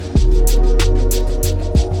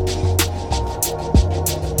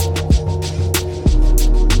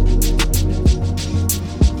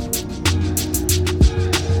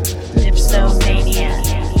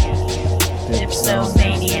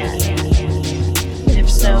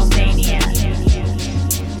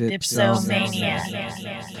Dipsomania.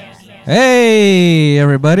 Hey,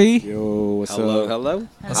 everybody. Yo, what's Hello, up? hello.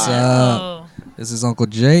 What's up? This is Uncle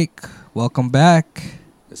Jake. Welcome back.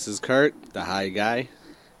 This is Kurt, the high guy.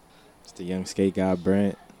 It's the young skate guy,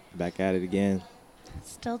 Brent. Back at it again.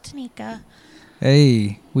 Still Tanika.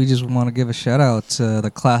 Hey, we just want to give a shout out to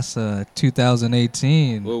the class of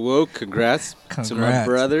 2018. Whoa, whoa, congrats to my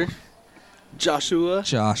brother, Joshua.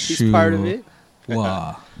 He's part of it.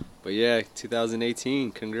 Wow. But yeah,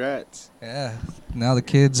 2018, congrats. Yeah, now the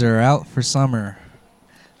kids are out for summer.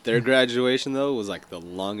 Their graduation, though, was like the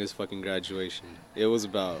longest fucking graduation. It was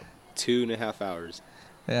about 2.5 hours.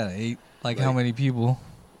 Yeah, how many people?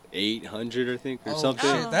 800, I think, or Oh, something.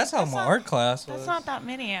 shit, that's how my art class was. That's not that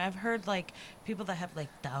many. I've heard like people that have like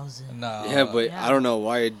thousands. No. Yeah, but Yeah. I don't know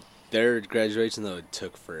why their graduation, though, it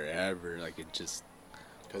took forever. Like, it just...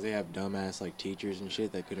 Because they have dumbass like teachers and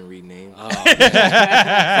shit that couldn't read names. Oh,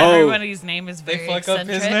 man. Everybody's name is very fuck up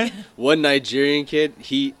eccentric. his name? One Nigerian kid,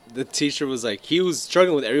 the teacher was like, he was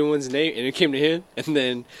struggling with everyone's name, and it came to him, and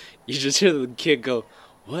then you just hear the kid go,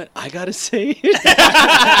 "What? I gotta say it?"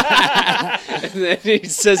 And then he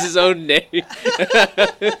says his own name.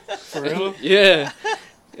 For real? Yeah.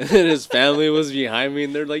 And then his family was behind me,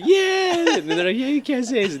 and they're like, "Yeah!" And then they're like, "Yeah, you can't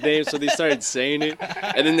say his name." So they started saying it,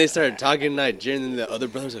 and then they started talking Nigerian, and then the other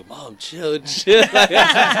brother's like, "Mom, chill, chill."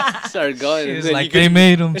 Started going. She and was then like, you could- they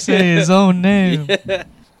made him say his own name. Yeah.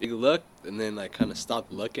 He looked, and then like kind of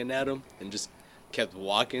stopped looking at him, and just kept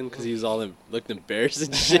walking because he was looked embarrassed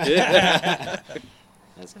and shit. That's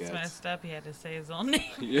It's good. messed up. He had to say his own name.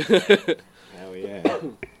 Yeah. Hell yeah.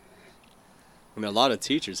 I mean, a lot of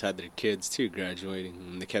teachers had their kids too graduating,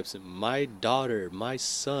 and they kept saying, "My daughter, my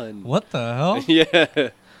son." What the hell? Yeah.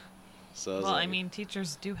 So I was Well, like, I mean,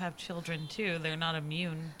 teachers do have children too. They're not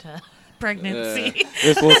immune to pregnancy.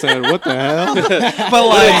 This fool said, what the hell? But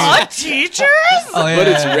What, teachers? Oh, yeah. but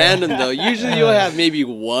it's random though. Usually you'll have maybe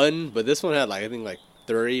one, but this one had like I think like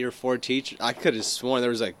 3 or 4 teachers. I could have sworn there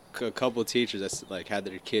was like a couple of teachers that like had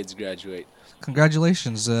their kids graduate.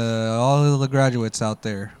 Congratulations, all of the graduates out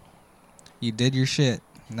there. You did your shit.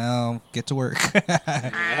 Now get to work.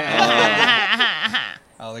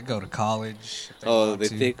 Oh, they go to college. if Oh, want they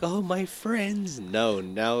to. think, oh, my friends. No,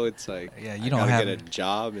 now it's like, Yeah, you I don't gotta have get a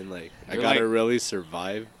job and like I You're gotta like- really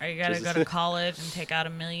survive. Or you gotta Just- go to college and take out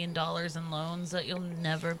 $1 million in loans that you'll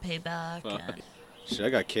never pay back. Fuck. and- Shit,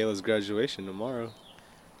 I got Kayla's graduation tomorrow.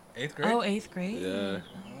 8th grade? Oh, 8th grade? Yeah.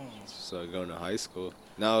 So going to high school.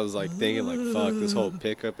 Now I was like thinking like, fuck, this whole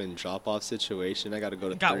pickup and drop off situation. I gotta go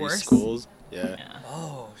to Got 3 worse? schools. Yeah. Yeah.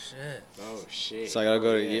 Oh, shit. Oh, shit. So I gotta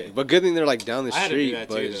go to, Yeah. yeah. But good thing they're like down the I had to do street, that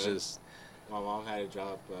but too, it's though. just, My mom had a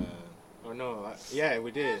job. Yeah,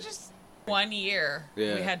 we did. Just 1 year.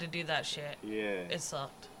 Yeah. We had to do that shit. Yeah. It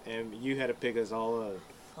sucked. And you had to pick us all up.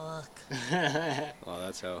 Fuck. oh,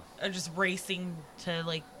 that's how. Or just racing to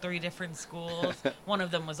like 3 different schools. One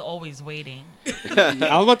of them was always waiting.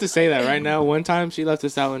 I was about to say that right now. One time she left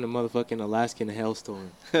us out in a motherfucking Alaskan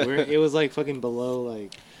hailstorm. It was like fucking below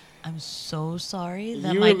like. I'm so sorry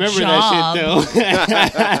that You my remember job. that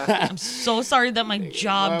shit though. I'm so sorry that my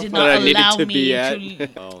job did That not I needed allow to me be at. to.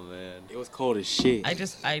 Oh man. It was cold as shit. I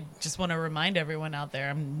just want to remind everyone out there,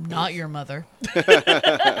 I'm not your mother.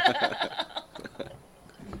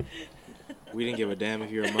 We didn't give a damn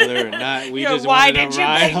if you're a mother or not. We Yeah, just why wanted did a you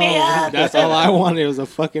ride pick me home. up? That's all I wanted. It was a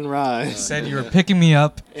fucking ride. Said you were picking me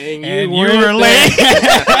up, And and you weren't were late.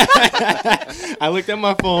 I looked at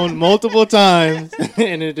my phone multiple times,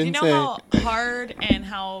 and it Do you didn't know say. how hard and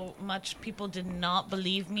how much people did not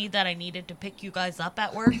believe me that I needed to pick you guys up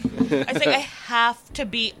at work? I say, I have to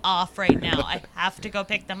be off right now. I have to go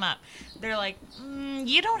pick them up. They're like,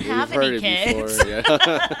 you don't have We've any heard kids. it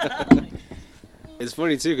before. Yeah. It's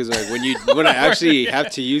funny too, cause like when I actually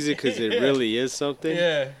have to use it, cause it really is something.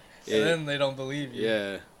 Yeah. Yeah. And then they don't believe you.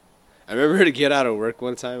 Yeah. I remember to get out of work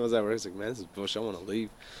one time. I was at work. I was like, man, this is bullshit. I want to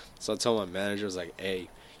leave. So I told my manager, I was like, hey,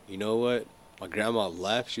 you know what? My grandma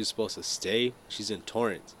left. She was supposed to stay. She's in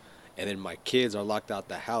Torrance. And then my kids are locked out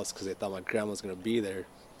the house because they thought my grandma was going to be there.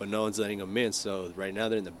 But no one's letting them in. So right now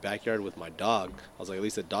they're in the backyard with my dog. I was like, at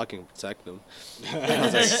least the dog can protect them. I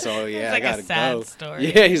was like, so yeah, It's like I a got to sad go.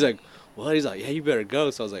 story. Yeah, he's like, what? He's like, yeah, you better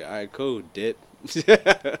go. So I was like, all right, cool, dip.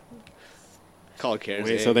 Call Karen.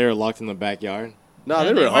 Wait, so they were locked in the backyard? No,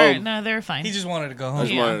 they were home. No, they were fine. He just wanted to go I home.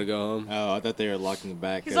 just Yeah. wanted to go home. Oh, I thought they were locked in the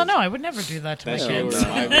back. He's like, no, I would never do that to my That shit kids. was-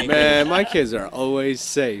 I mean- Man, my kids are always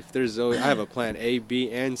safe. I have a plan A,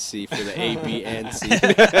 B, and C for the A, B, and C.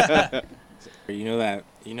 You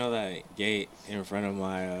know that gate in front of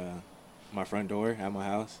my front door at my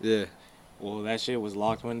house? Yeah. Well, that shit was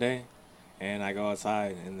locked one day, and I go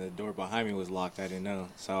outside, and the door behind me was locked. I didn't know,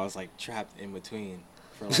 so I was like trapped in between.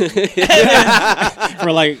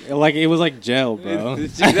 for like it was like jail, bro.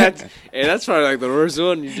 That's probably like the worst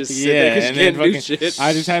one. You just sit there 'cause you can't do shit.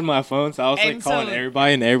 I just had my phone, so I was like And calling so-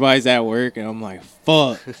 everybody, and everybody's at work, and I'm like,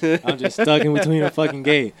 fuck. I'm just stuck in between a fucking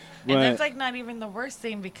gate. And that's But like not even the worst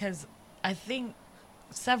thing because I think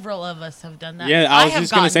several of us have done that. yeah, I was have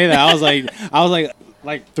just gonna gotten- say that. I was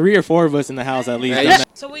like 3 or 4 of us in the house at least. Yeah, done you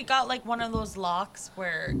that. So we got like one of those locks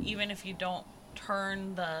where even if you don't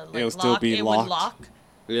turn the like, It'll lock, still be it locked. would lock.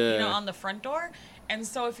 Yeah. You know, on the front door. And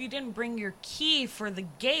so if you didn't bring your key for the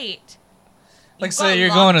gate, you Like, got say you're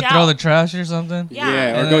going to locked throw out. the trash or something.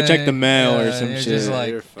 Yeah. or go check the mail or Yeah, some you're shit. Just like,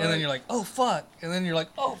 You're and fucked. then you're like, oh fuck, and then you're like,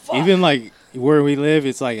 oh fuck. Even like where we live,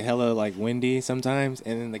 it's like hella like windy sometimes,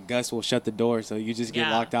 and then the gust will shut the door, so you just get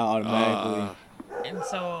Yeah. locked out automatically. And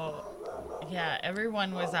so, yeah,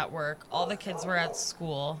 everyone was at work. All the kids were at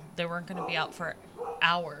school. They weren't going to be out for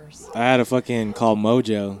hours. I had to fucking call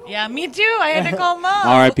Mojo. Yeah, me too. I had to call mom.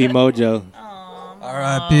 R.I.P. Mojo. Aw,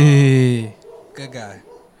 R.I.P. Good guy.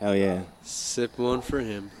 Hell yeah. Sip one for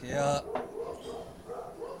him. Yeah.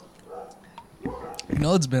 You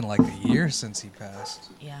know, it's been like a year since he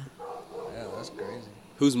passed. Yeah. Yeah, that's crazy.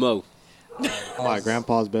 Who's Mo? My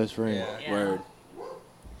grandpa's best friend. Yeah. Yeah. Word.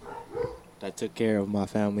 That took care of my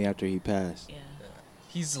family after he passed. Yeah.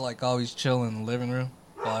 He's like always chilling in the living room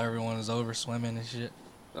while everyone is over swimming and shit.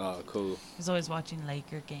 Oh, cool. He's always watching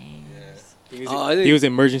Laker games. He was, Oh, I think- he was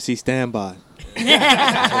emergency standby.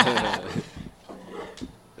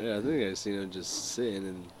 Yeah, I think I seen him just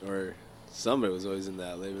sitting, or somebody was always in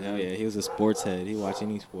that living Hell room. yeah, he was a sports head. He watched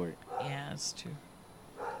any sport. Yeah, it's true.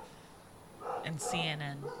 And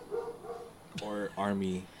CNN. Or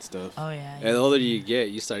army stuff. Oh, yeah. And the older you get,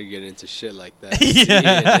 you start getting into shit like that.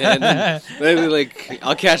 Yeah. And maybe like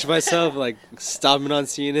I'll catch myself like stopping on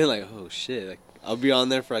CNN, like oh shit, like I'll be on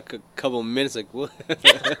there for like a couple minutes, like what? What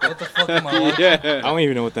the fuck am I watching? I Yeah, don't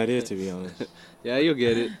even know what that is, to be honest. yeah, you'll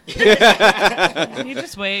get it. You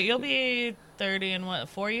just wait. You'll be 30 in what,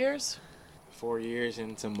 4 years? 4 years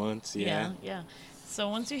and some months, Yeah. So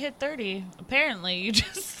once you hit 30, apparently you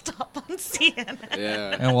just stop on CNN.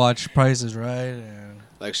 Yeah, And watch Price is Right. And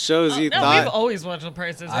like shows you No, we've thought. always watched The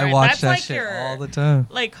Price is Right. I watch That's that like shit your, all the time.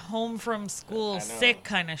 like home from school I know. sick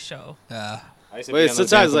kind of show. Yeah. I used to Wait, be on the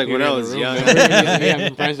sometimes, damn like, when I computer in was the room. young- Yeah,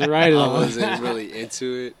 Price is Right. I wasn't really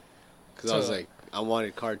into it because I was like I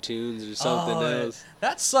wanted cartoons or something Oh, else.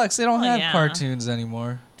 That sucks. They don't Oh, have yeah. cartoons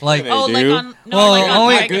anymore. Like, They Oh, like do? on Well, like on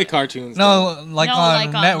only- Not regular- good cartoons. though. no, like No, on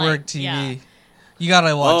like on, network like, TV. yeah. You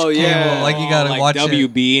gotta watch Oh, cable. yeah. Like, you gotta like watch it.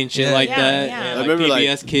 WB and shit Yeah. like Yeah, that. yeah. Yeah, I like remember, like,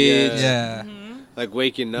 PBS Kids. Yeah. Mhm. Like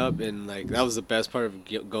waking up and like that was the best part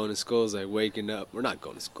of going to school is like waking up. We're not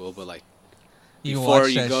going to school, but like You can before watch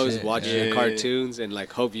you that go, is shit. watching Yeah. your cartoons and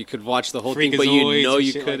like hope you could watch the whole thing, but Freakazoids you know and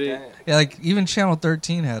you shit like couldn't. that. Yeah, like even Channel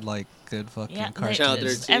 13 had like good fucking Yeah, cartoons. Channel they,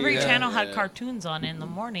 13, every yeah. channel had Yeah. cartoons on in the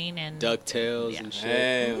morning and DuckTales Yeah. and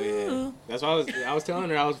shit. Hell yeah. Ooh. That's why I was telling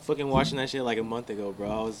her I was fucking watching that shit like a month ago,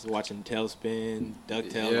 bro. I was watching Tailspin,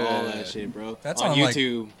 DuckTales, all Yeah. that shit, bro. That's on on, like,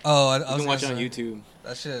 YouTube. Oh, I You was can watch it gonna on say, YouTube.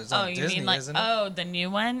 That shit is Oh, on you Disney, mean like isn't it? oh the new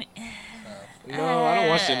one? No, I don't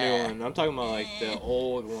watch the new one. I'm talking about like the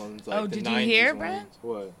old ones. Like Oh, the did you 90s hear, ones. Brad?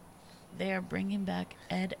 What? They are bringing back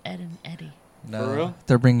Ed, and Eddie. No, For real?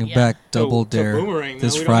 they're bringing Yeah. back Double To Dare Boomerang.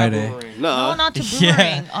 this no, we don't have Friday. Boomerang. No, No, not to Yeah.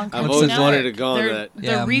 Boomerang. On I've Cartoon always Network. wanted to go on They're- that.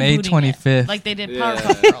 They're Yeah, May rebooting it, 25th. like they did Yeah.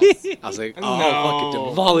 Powerpuff Girls. I was like, oh, No. fucking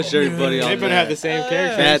demolish everybody They on better that. have the same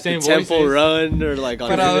character, They had the same the Temple voices. Run or like on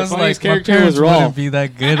But I the was funniest like, my character parents was Rolf. wouldn't be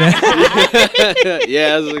that good at it.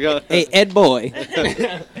 yeah, I was like, Hey, Ed boy,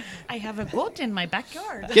 I have a goat in my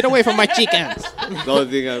backyard. get away from my chickens. the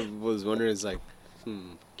only thing I was wondering is like,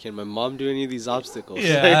 can my mom do any of these obstacles?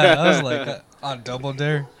 Yeah, I was like, on Double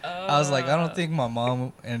Dare. I was like, I don't think my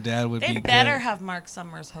mom and dad would They be better good. have Mark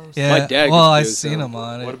Summers host. Yeah, My dad well, could I do seen some. him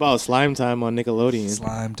on it. What about Slime Time on Nickelodeon?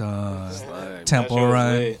 Slime Time, Slime. Temple That shit was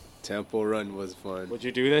Run. lit. Temple Run was fun. Would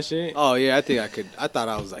you do that shit? Oh yeah, I think I could. I thought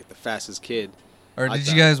I was like the fastest kid. Or I did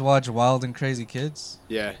thought- you guys watch Wild and Crazy Kids?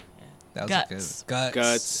 Yeah, That was Guts. good.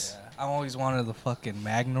 Guts. Yeah. I always wanted the fucking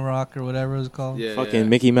Magnarok or whatever it was called. yeah. Fucking yeah.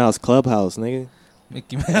 Mickey Mouse Clubhouse, nigga.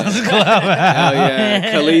 Mickey Mouse Club. Hell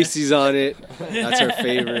yeah, Khaleesi's on it. That's our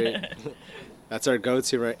favorite. That's our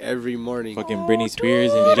go-to right every morning. Fucking Britney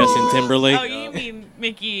Spears and Justin Timberlake. Oh, you mean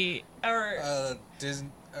Mickey or Disney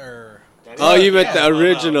or Oh, you meant Yeah. the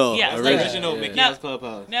original. Yeah, The like- original yeah. Mickey No. Mouse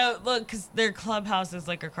Clubhouse. no? Look, because their clubhouse is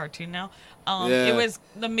like a cartoon now. Yeah. It was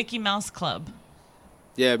the Mickey Mouse Club.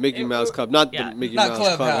 Yeah, Mickey Mouse Club, not Yeah. the Mickey not Mouse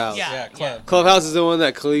Clubhouse. Clubhouse. Yeah. Yeah, Club. Clubhouse is the one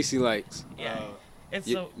that Khaleesi likes. Yeah, it's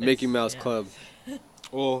Yeah, so Mickey it's- Mouse yeah. Club.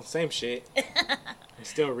 Well, same shit. It's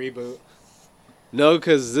still a reboot. No,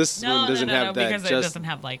 because this No, one doesn't no, have that. because it Just doesn't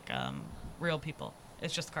have like real people.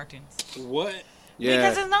 It's just cartoons. What? Yeah.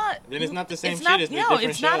 Because it's not. Then it's not the same It's shit. not. It's No, different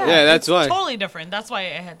it's not. shows. Yeah, that's it's why. Totally different. That's why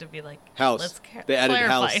I had to be like House. Let's They added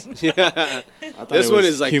clarify. house. Yeah. I thought This it one was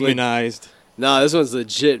is like humanized. Nah, this one's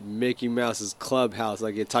legit Mickey Mouse's clubhouse.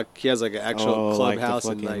 Like he has like an actual clubhouse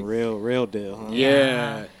like and the like fucking real deal. Huh?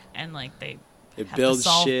 Yeah. And like they it have to builds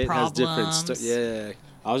solve shit, has different problems. stuff. Yeah.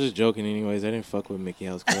 I was just joking, anyways. I didn't fuck with Mickey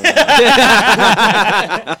House Club.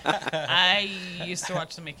 I used to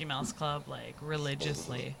watch the Mickey Mouse Club like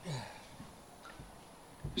religiously.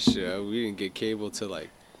 Shit, we didn't get cable till like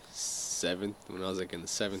 7th when I was like in the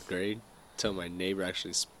 7th grade. Till my neighbor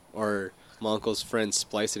actually, or my uncle's friend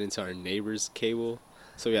spliced it into our neighbor's cable.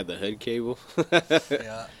 So we had the hood cable.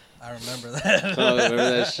 Yeah, I remember that. Oh, remember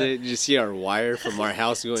that shit? You see our wire from our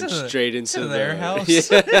house going To the- straight into to their house.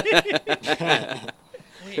 Yeah.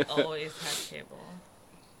 We always had cable.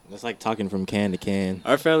 That's like talking from can to can.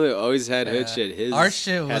 Our family always had hood Yeah. shit. His Our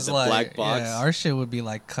shit had was the like, black box. yeah, our shit would be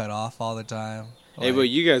like cut off all the time. Hey, Like- but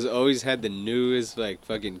you guys always had the newest like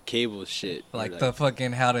fucking cable shit. like Or, the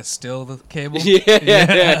fucking how to steal the cable.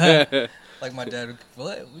 yeah. Like my dad, would,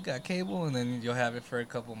 what? We got cable, and then you'll have it for a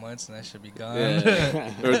couple months, and that should be gone.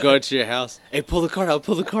 Yeah. Or go to your house. Hey, pull the card out.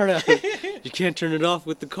 Pull the card out. You can't turn it off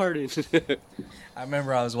with the card in. I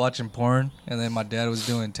remember I was watching porn, and then my dad was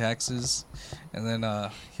doing taxes, and then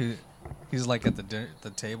he's like at the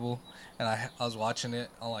table, and I was watching it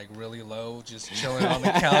on like really low, just chilling on the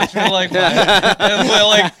couch, and like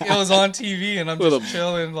it was on TV, and I'm With just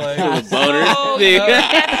chilling like. Boner. Oh, Yeah. your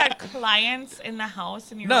dad had clients in the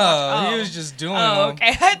house, and you were No, watching- he was just doing Oh, them,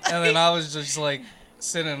 okay. and then I was just like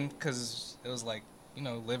sitting because it was like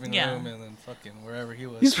living Yeah. room, and then fucking wherever he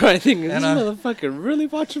was. He's probably thinking, this And, motherfucker really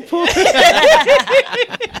watching porn.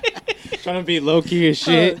 Trying to be low key as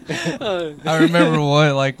shit. I remember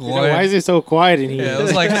what like You know, one. why is it so quiet in here? Yeah, it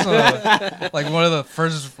was like like one of the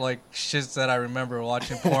first like shits that I remember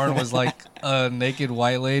watching porn was like a naked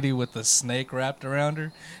white lady with a snake wrapped around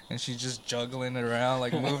her, and she's just juggling it around,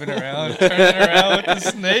 like moving around, turning around with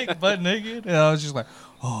the snake, butt naked, and I was just like,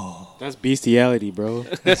 oh, That's bestiality, bro.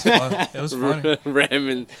 it's fun. It was funny.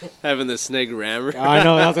 Ramming, having the snake rammer. I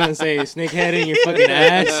know. I was gonna say snake head in your fucking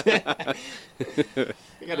ass.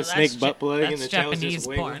 You got a Oh, snake that's butt plug that's and the tail's Japanese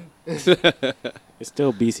just porn. wiggling. It's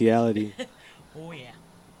still bestiality. Oh yeah.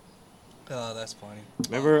 Oh, that's funny.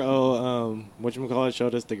 Remember, whatchamacallit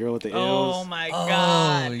showed us the girl with the Oh L's? my Oh,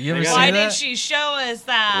 god. you ever Why see Why that? did she show us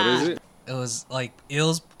that? What is it? It was like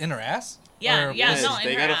eels in her ass. Yeah, Or yeah, was- no, in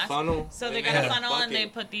they her got ass. a funnel. So and they then got had a funnel and bucket, they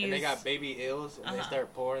put these. And they got baby eels and they Uh-huh.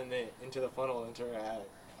 start pouring it into the funnel into her ass.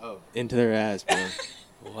 Oh, into their ass, bro.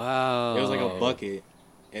 Wow. It was like a bucket,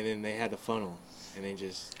 and then they had the funnel, and they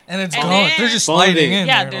just And it's And going. then- They're just Folding. sliding in.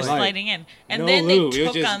 Yeah, there, they're like- sliding in, and no then lube, it they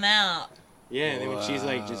was took just- them out. yeah. And then she's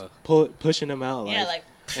like just Wow. pushing them out, like, Yeah, like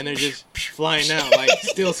and they're just flying out, like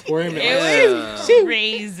still squirming. it Like, was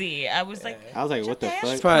crazy. I was like, I was like, what the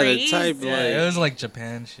Japan's fuck? Probably the crazy. type, Yeah, it was like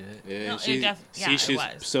Japan shit. Yeah, No, it she's yeah, it she's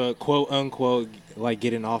was. so quote unquote like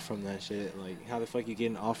getting off from that shit. Like, how the fuck you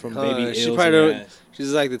getting off from baby she eels probably in your don't. ass?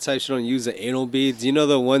 She's like the type she don't use the anal beads. You know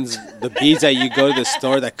the ones, the beads that you go to the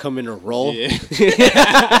store that come in a roll.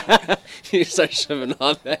 Yeah. You start shoving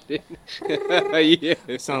all that in. Yeah.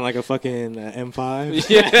 It sound like a fucking M5.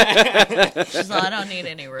 Yeah. she's like, I don't need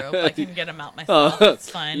any rope. I can get them out myself. It's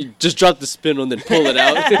fine. You just drop the spindle and then pull it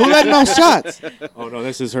out. Who let no shots? Oh no,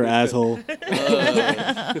 this is her asshole.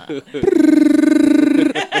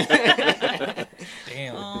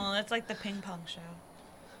 Damn. Oh, that's like the ping pong show.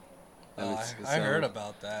 I heard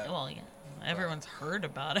about that. Well, yeah, everyone's heard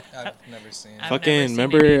about it. I've never seen it. I've never Fucking seen it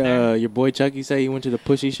remember either. your boy Chucky say he went to the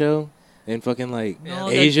Pushy show in fucking like Yeah.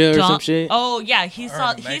 the Asia or dom- some shit. Oh yeah, he Or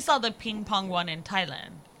saw Mex- the ping pong one in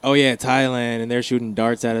Thailand. Oh yeah, Thailand, and they're shooting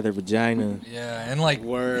darts out of their vagina. Yeah, and like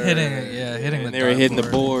Word. hitting the. And they were hitting the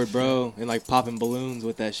board, bro, and like popping balloons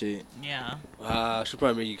with that shit. Yeah, Wow, she'll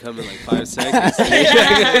probably make you come in like 5 seconds.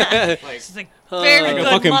 she's like very Like good a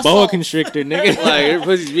fucking muscle. boa constrictor, nigga. Like her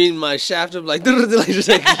pussy's beating my shaft up like, just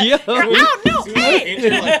like yo. Oh no! Hey! And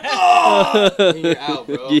you're like, oh! And you're out,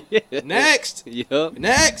 bro. Yeah. Next, Yup.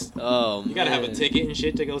 next. Oh, You gotta have a man. ticket and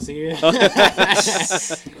shit to go see it.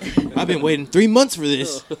 I've been waiting 3 months for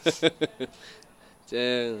this.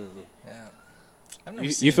 Damn. Yeah. I've never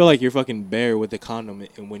You seen feel like you're fucking bare with the condom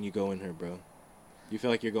and when you go in her, bro. You feel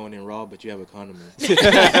like you're going in raw, but you have a condom in.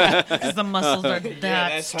 Because the muscles are that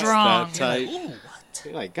that's how- strong. that tight. Ooh, what?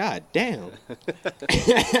 You're like, God damn.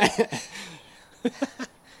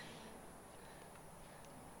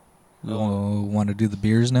 We want to do the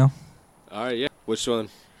beers now. All right, yeah. Which one?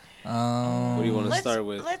 What do you want to start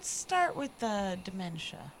with? Let's start with the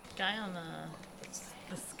dementia. Guy on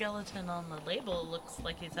the skeleton on the label looks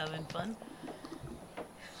like he's having fun.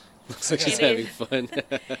 Looks like she's It having is- fun.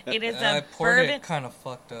 It is I a poured bourbon. it kind of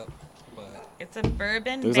fucked up, but It's a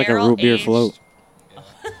bourbon Looks like a barrel root beer aged. float.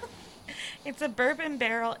 It's a bourbon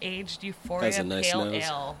barrel aged Euphoria Has a nice Pale nose.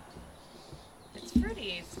 Ale. It's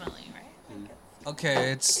fruity smelling, right?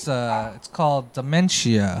 okay. It's called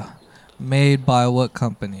Dementia, made by what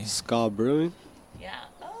company? Ska Brewing. Yeah.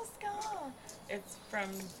 Oh, Skull. It's from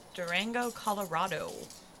Durango, Colorado.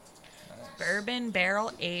 Bourbon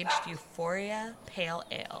barrel aged Euphoria Pale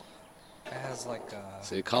Ale. It has like a.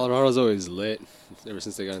 See, Colorado's always lit ever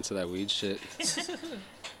since they got into that weed shit. You're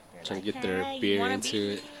Trying to like, get their "Hey, you beer wanna into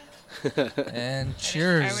be-" it. And Are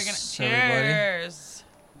cheers, we gonna everybody. cheers?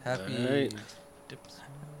 Happy Alright.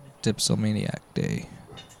 Dipsomaniac Day.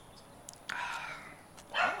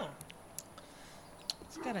 Oh.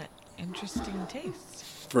 It's got an interesting taste.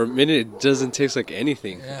 For a minute, it doesn't taste like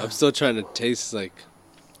anything. Yeah. I'm still trying to taste like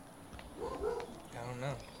I don't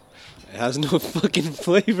know. it has no fucking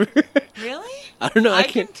flavor. Really? I don't know. I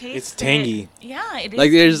can can't. taste It's tangy. it. Yeah, it is.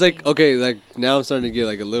 Like there's like tangy. okay, like now I'm starting to get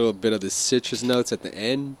like a little bit of the citrus notes at the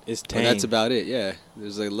end. It's But tang. that's about it. Yeah,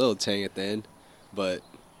 there's like a little tang at the end, but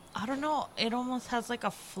I don't know. It almost has like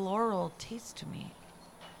a floral taste to me.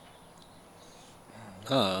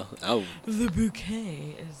 oh, The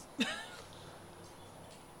bouquet is.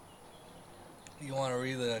 You want to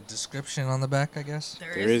read the description on the back, I guess?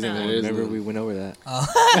 There isn't none. one. There is Remember none. we went over that.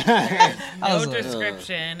 I No was like,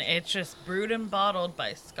 description. It's just brewed and bottled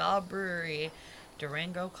by Ska Brewery,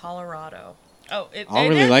 Durango, Colorado. Oh, I don't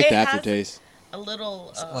really like the aftertaste. A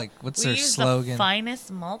little. Like, what's we their use slogan? The finest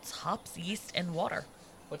malts, hops, yeast, and water.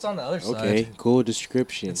 What's on the other Okay, side? cool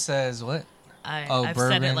description. It says what? I've said it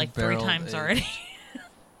bourbon like 3 barrel times aged. already.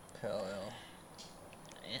 Pale ale.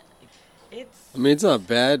 It's. I mean it's not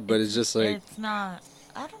bad, but it's just like It's not.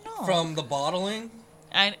 I don't know. From the bottling?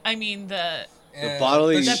 I mean the and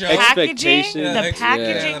bottling the show- packaging. expectation. The ex-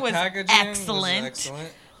 packaging the was packaging was excellent,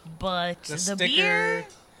 excellent. but The the sticker. beer.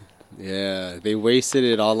 yeah, they wasted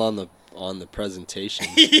it all on the presentation.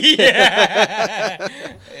 yeah.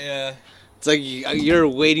 Yeah. It's like you're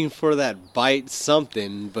waiting for that bite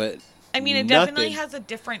something, but I mean, it definitely nothing. has a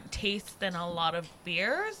different taste than a lot of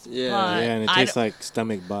beers. Yeah. but Yeah, and it I tastes don't- like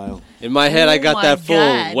stomach bile. In my head, I Oh got my that full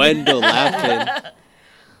God. Wendell laughing.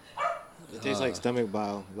 It tastes like stomach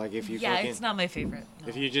bile. Like if you Yeah, fucking, it's not my favorite. No.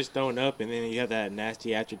 if you're just throwing up and then you have that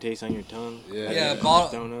nasty aftertaste on your tongue. Yeah. like Yeah, you're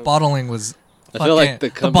just throwing up. bottling was. I feel like the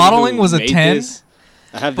fucking- company bottling who was a made 10. this,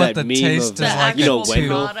 I have but that the meme taste of is The like you know actual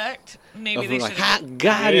Wendell. product, maybe Of they like, should. ha,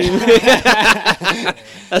 got Yeah. him.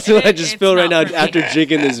 That's what I just It's feel right now not for me. after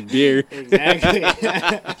drinking this beer. Exactly.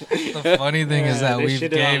 The funny thing is Yeah, that they we've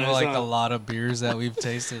shitted on gave us, like huh? a lot of beers that we've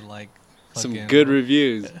tasted like Some fucking- good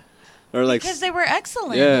reviews, or like Because they were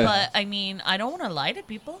excellent, Yeah. but I mean, I don't want to lie to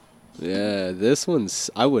people. yeah, this one's.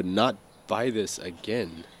 I would not buy this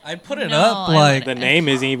again. I'd put it No, up I like the name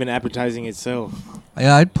isn't even appetizing itself.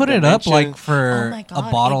 yeah, I'd put it up Dementia. like Oh for my god,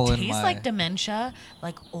 a bottle it in tastes my. like dementia,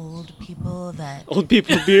 like old people that. Old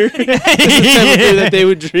people beer. This is the type of beer that they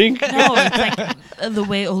would drink. No, it's like the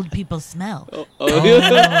way old people smell. Oh,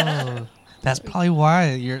 Oh, that's probably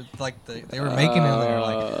why you're like they were making it. They were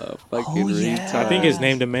like, fucking oh, yeah. I think it's Yeah.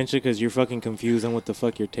 named dementia because you're fucking confused on what the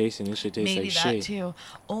fuck you're tasting. It should taste Maybe like that shit. too.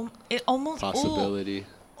 It almost. possibility.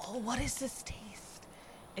 Oh, what is this taste?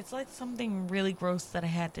 It's like something really gross that I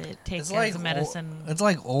had to take it's as like a medicine. It's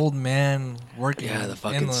like old man working. Yeah, the in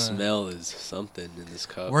fucking the, smell is something in this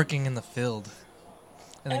cup. Working in the field,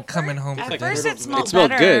 and then coming home. At to first, dinner. it smelled smelled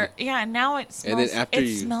better. good. Yeah, now it smells. And then after it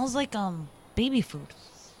you- smells like baby food.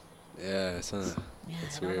 Yeah, it's Yeah,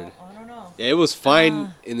 That's I don't weird. know. I don't know. yeah, it was fine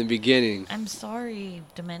Uh, in the beginning. I'm sorry,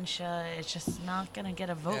 dementia. It's just not gonna get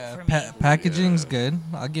a vote Yeah, for me. packaging's Yeah. good.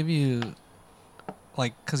 I'll give you,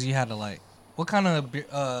 like, cause you had to like, what kind of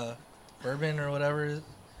bourbon or whatever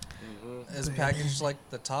is packaged like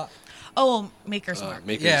the top? Oh, Maker's Mark.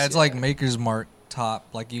 Yeah, it's like Maker's Mark top.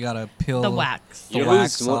 Like you gotta peel The wax. the You know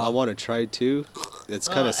wax who's one I off. want to try too? It's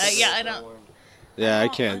kind of. yeah, I don't. Yeah, I I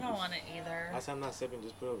can't. don't want it either. I said I'm not sipping.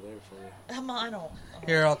 Just put it over there for me. Come on, I don't.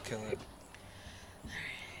 Here, I'll kill it.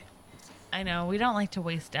 I know we don't like to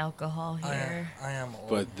waste alcohol here. I am old.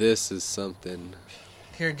 But this is something.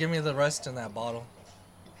 Here, give me the rest in that bottle.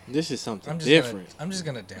 This is something I'm just different. I'm just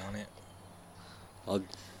gonna down it. I'll.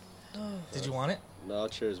 Did you want it? No, I'll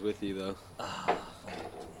cheers with you though.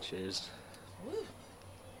 Cheers.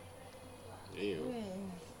 Ew.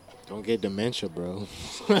 Don't get dementia, bro.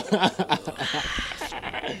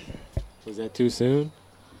 Was that too soon?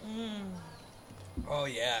 Oh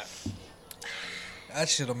yeah. That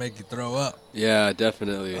shit'll make you throw up. Yeah,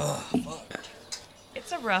 definitely.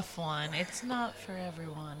 It's a rough one. It's not for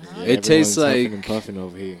everyone. Huh? It tastes Everyone's huffing like- and puffing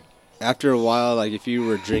over here. after a while, like if you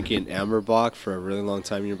were drinking Amberbach for a really long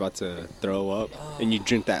time, you're about to throw up, and you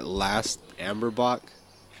drink that last Amberbach.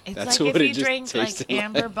 It's That's like what if it you just drink like tasted like.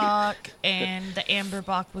 Amberbach, and the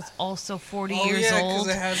Amberbach was also 40 Oh years yeah, old.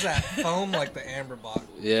 because it has that foam like the Amberbach.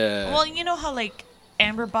 Yeah. Well, you know how like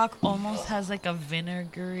Amberbach almost has like a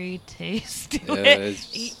vinegary taste to Yeah,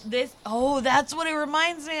 it. it's- That's what it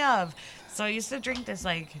reminds me of. So I used to drink this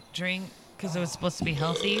like drink because it was supposed to be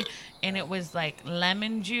healthy, and it was like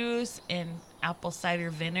lemon juice and apple cider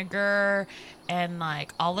vinegar and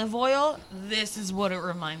like olive oil. This is what it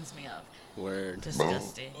reminds me of. Word.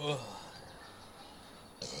 Disgusting.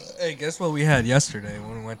 Hey, guess what we had yesterday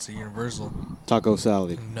when we went to Universal? Taco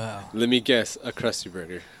salad. No. Let me guess, a Krusty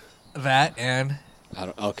Burger. That and I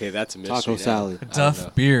don't. Okay, that's a mystery. Taco now. salad. I don't Duff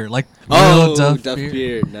know. beer. Like Oh, real Duff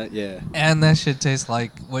beer. Not yeah. And that shit tastes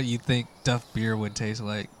like what you think Duff beer would taste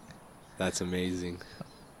like. That's amazing.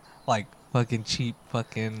 Like fucking cheap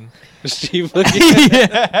fucking. Cheap. But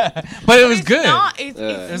it was It's good. Not, it's Yeah.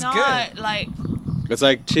 it's It was not good. like It's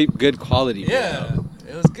like cheap, good quality. beer, Yeah. though.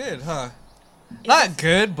 It was good, huh? Not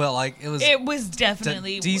good, but like it was it was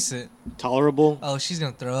definitely decent. Tolerable. Oh, she's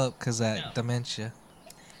gonna throw up because that No. dementia.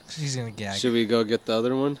 She's gonna gag. Should we go get the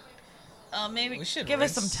other one? Maybe We should give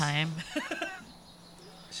us some rinse. time.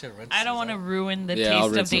 Should've rinsed I don't these want to out. ruin the Yeah, I'll taste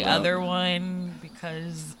of rinse the them out. other one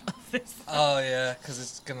because of this. Oh yeah, because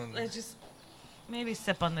it's gonna. Let's just maybe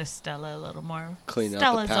sip on this Stella a little more. Clean out the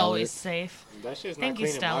Stella's palate. always safe. That shit's Thank you,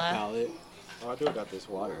 Stella. palate. Oh, I do got this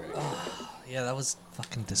water right Yeah, that was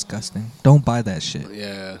fucking disgusting. Don't buy that shit.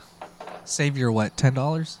 Yeah. Save your what?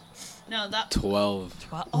 $10? No, that. 12.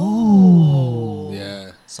 Oh.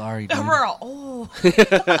 Yeah. Sorry, dude. Oh.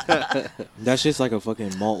 That's just like a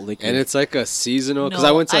fucking malt liquor. And it's like a seasonal. Because No,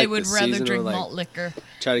 I went to like I would the rather seasonal, drink like, malt liquor.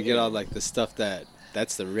 try to get all like the stuff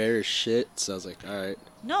that's the rarest shit. So I was like, all right.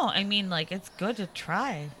 No, I mean like it's good to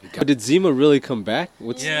try. But did Zima really come back?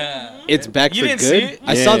 What's Yeah. It's back You for didn't good. see it?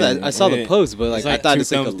 I saw Yeah, that. I saw the yeah. post, but like, It's like I thought two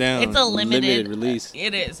it's like thumbs a down. It's a limited release.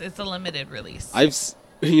 It is. It's a limited release.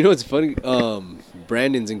 You know what's funny?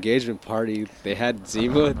 Brandon's engagement party, they had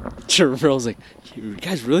Zima. Jarrell's like, you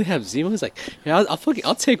guys really have Zima? He's like, yeah,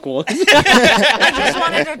 I'll take one. I just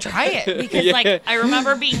wanted to try it because, Yeah. like, I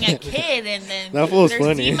remember being a kid and then That fool's there's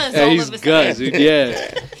funny. Zimas Yeah, all he's of a guys, sudden. dude.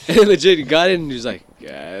 Yeah, and legit he got in and he's like,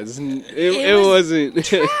 yeah, it was wasn't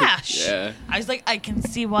trash. Yeah. I was like, I can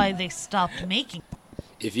see why they stopped making.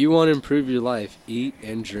 If you want to improve your life, eat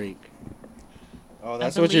and drink. Oh,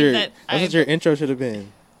 that's what believe your- that that's what I- your intro should have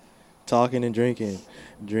been. Talking and drinking,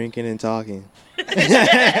 drinking and talking,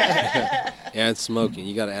 And smoking.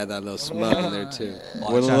 You gotta add that little smoke in there too.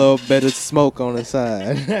 with a little bit of smoke on the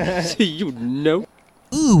side. You know.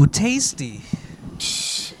 Ooh, tasty.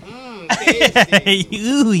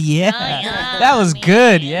 Ooh, yeah. That was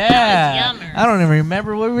good. Yeah. That was yummer. I don't even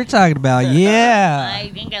remember what we were talking about. Yeah. I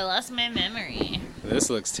think I lost my memory. This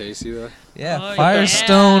looks tasty though. Yeah. Oh,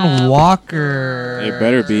 Firestone yeah. Walker. It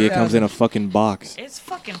better be. It comes in a fucking box, It's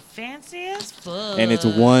fucking fancy as fuck. and it's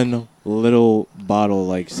one little bottle,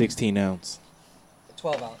 like 16 ounce,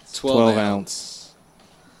 12 ounce. 12 ounce.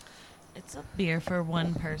 It's a beer for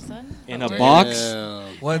one person. In but a we're box? Damn.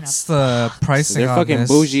 What's the pricing They're on fucking this?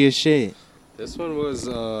 bougie as shit. This one was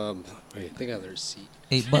wait, I think I have the receipt.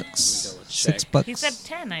 $8. Double check. $6. He said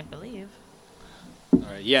 10, I believe. All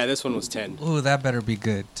right, yeah, this one was 10. Ooh, that better be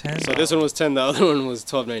good. 10. So this one was 10. The other one was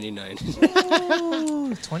 12.99.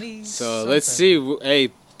 Ooh, 20. So let's see.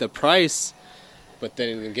 Hey, the price. But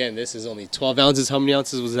then again, this is only 12 ounces. How many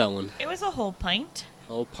ounces was that one? It was a whole pint.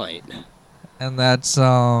 Whole pint. And that's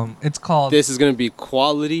it's called This is gonna be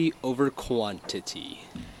quality over quantity.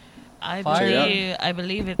 I Fire.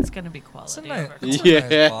 believe it's gonna be It's a quality. nice, over- it's a Yeah.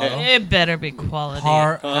 nice bottle. It better be quality.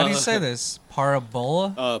 How do you say this?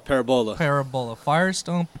 Parabola? Parabola. Parabola.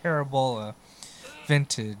 Firestone Parabola.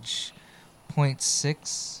 Vintage.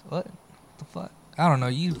 0.6. What the fuck? I don't know.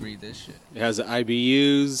 You read this shit. It has the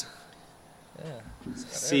IBUs, Yeah.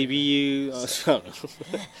 CBUs, I don't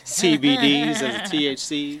know. CBDs, has the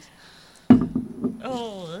THCs.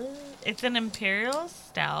 Oh, it's an imperial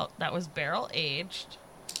stout that was barrel aged,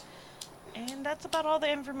 and that's about all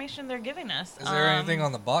the information they're giving us. Is there anything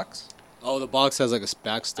on the box? Oh, the box has like a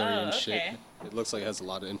backstory Oh, and shit. okay. It looks like it has a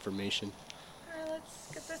lot of information.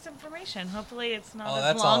 Let's get this information. Hopefully, it's not Oh, as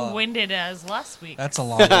that's all- long-winded as last week. That's a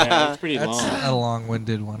long Yeah, it's pretty That's long. a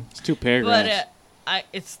long-winded one. It's 2 paragraphs. But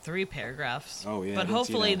it's 3 paragraphs. Oh, yeah, I But didn't see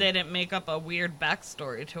hopefully that they didn't make up a weird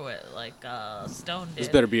backstory to it like Stone did. This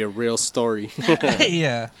better be a real story.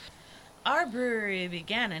 Yeah. Our brewery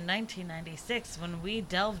began in 1996 when we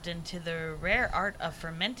delved into the rare art of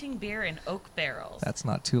fermenting beer in oak barrels. That's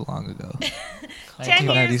not too long ago. 10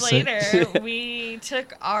 years 1996. later, we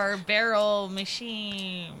took our barrel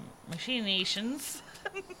machinations.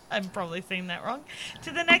 I'm probably saying that wrong.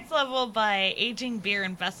 To the next level by aging beer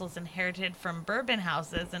in vessels inherited from bourbon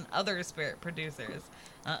houses and other spirit producers.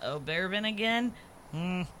 Uh-oh, bourbon again?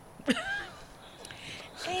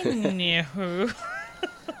 Anywho.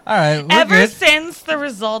 All right, we're Ever good. since the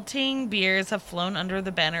resulting beers have flown under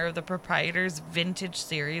the banner of the Proprietor's Vintage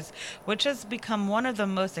Series, which has become one of the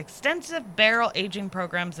most extensive barrel aging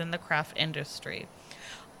programs in the craft industry.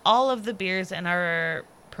 All of the beers in our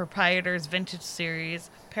Proprietor's Vintage Series,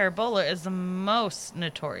 Parabola is the most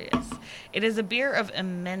notorious. It is a beer of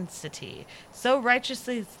immensity, so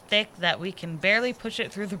righteously thick that we can barely push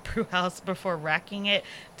it through the brew house before racking it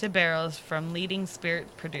to barrels from leading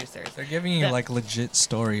spirit producers. They're giving you The- like legit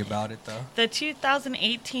story about it though. The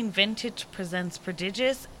 2018 vintage presents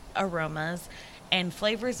prodigious aromas and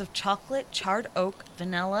flavors of chocolate, charred oak,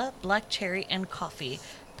 vanilla, black cherry, and coffee.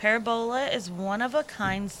 Parabola is one of a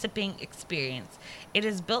kind sipping experience. It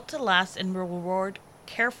is built to last and reward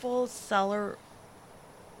careful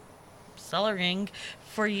cellaring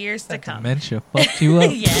for years to That come. dementia fucked you up.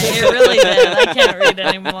 Yeah, it really did. I can't read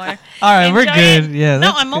anymore. All right, we're Enjoy good. it. Yeah. No,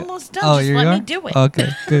 that's I'm good. almost done. Oh, Just you let are? me do it. Okay,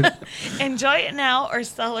 good. Enjoy it now or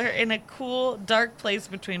cellar in a cool, dark place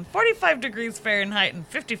between 45 degrees Fahrenheit and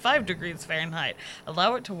 55 degrees Fahrenheit.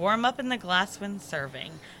 Allow it to warm up in the glass when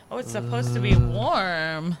serving. Oh, it's supposed to be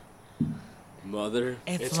warm. Mother.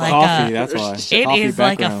 It's like coffee, a, that's why. it Coffee is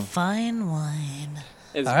like a background. fine wine.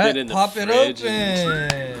 It's All been right, in the pop it fridge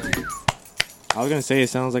open. I was gonna say it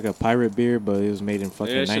sounds like a pirate beer, but it was made in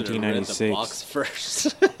fucking Maybe I should have read the box 1996.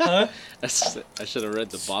 first. Huh? I should have read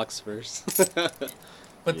the box first.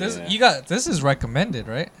 But this Yeah. this is recommended,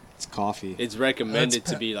 right? It's coffee. It's recommended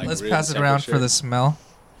to be like let's room pass it around for temperature. the smell.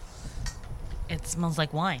 It smells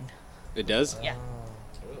like wine. It does? Yeah.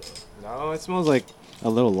 No, it smells like a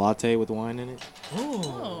little latte with wine in it.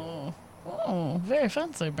 Oh, very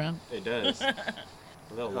fancy, Brent. It does. A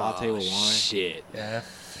little latte with wine. Shit. Yeah.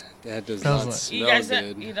 That does Smells not like- smell You guys,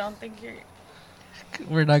 good. you don't think you're...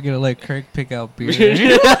 We're not gonna let Kirk pick out beer.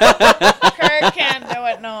 Kirk can't do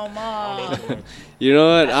it no more. You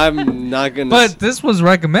know what? I'm not gonna. But this was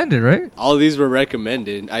recommended, right? all these were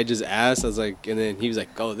recommended. I just asked. I was like, and then he was like,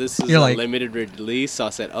 "Oh, this is You're a like- limited release." So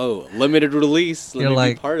I said, "Oh, limited release. Let You're me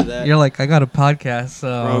like, be part of that." You're like, I got a podcast,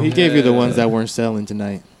 so Bro, he gave you the Yeah. ones that weren't selling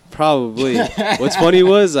tonight. Probably. What's funny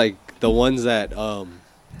was like the ones that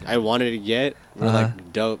I wanted to get were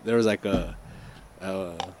like dope. There was like a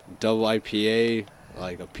double IPA,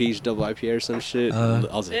 like a peach double IPA or some shit. I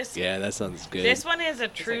was like, This- yeah, that sounds good. This one is a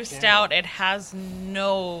true stout. It has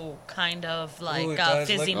no kind of like Ooh, it does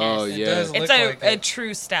look- fizziness. Oh, It yeah. does It's look a, like a it.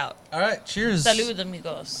 true stout. All right, cheers. Salud,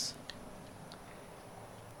 amigos.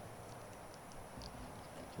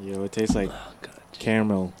 Yo, it tastes like Oh, God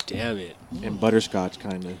caramel damn it. and butterscotch,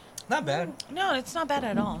 kind of. Not bad. No, it's not bad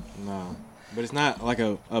at all. No. But it's not like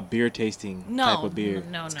a beer tasting No, type of beer.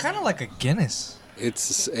 no, It's no. kind of like a Guinness.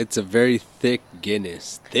 It's a very thick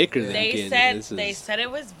Guinness, thicker than They Guinness. said This they is- said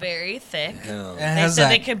it was very thick. Hell. It They has said that.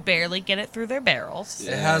 they could barely get it through their barrels.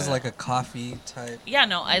 It has Yeah. like a coffee type. Yeah,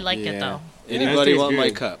 no, I like it Yeah. though. Anybody tastes want my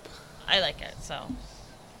good. cup? I like it, so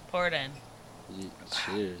pour it in.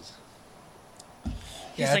 Cheers. He's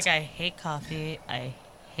Yeah, like, I hate coffee. I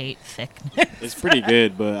hate thickness. It's pretty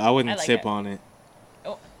good, but I wouldn't I like sip it. on it.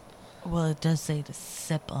 Well, it does say to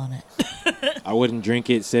sip on it. I wouldn't drink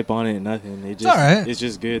it, sip on it, nothing. It just, alright. It's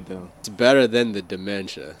just good though. It's better than the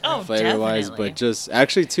dementia, Oh, flavor wise, definitely. but just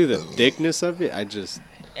actually to the thickness of it, I just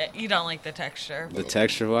You don't like the texture. the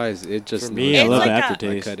texture wise, it just For me, I It's love like the a-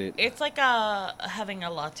 aftertaste. I cut it. It's like having a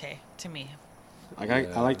latte to me. Like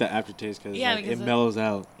I like the aftertaste because Yeah, it because mellows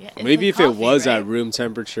out. Yeah, it's Maybe like if it coffee, was right? at room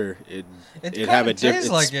temperature, it'd It have a tastes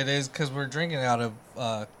different. like it is because we're drinking out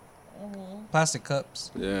of plastic cups.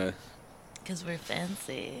 Yeah. Because we're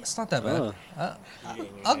fancy. It's not that bad. Oh.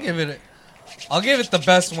 I'll give it. I'll give it the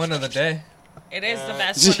best one of the day. It is the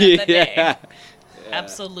best one of the day. yeah.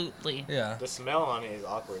 Absolutely. Yeah. The smell on it is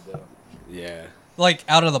awkward though. Yeah. Like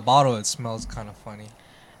out of the bottle, it smells kind of funny.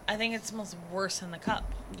 I think it smells worse in the cup.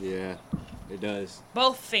 Yeah, it does.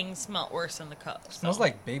 Both things smell worse in the cup. It smells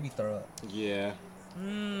like baby throw up. Yeah.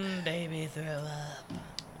 Baby throw up.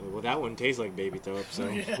 Well, that one tastes like baby throw up.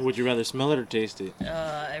 So, would you rather smell it or taste it?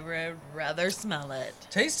 I would rather smell it.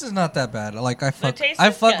 Taste is not that bad. Like I fuck. taste I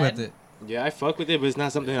is fuck good. with it. Yeah, I fuck with it, but it's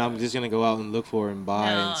not something I'm just gonna go out and look for and buy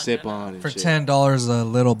No, and sip no, no. on. And For shit. $10 a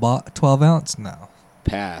little 12 ounce. No.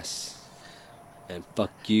 Pass. And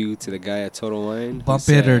fuck you to the guy at Total Wine. who Bump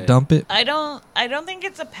it or said, dump it. I don't think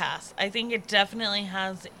it's a pass. I think it definitely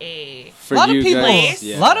has a For A lot of you people. guys,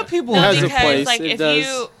 A lot of people. It no, has a because place, like it if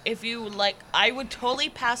does. you like, I would totally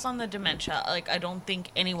pass on the dementia. Like I don't think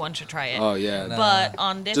anyone should try it. Oh yeah. No. But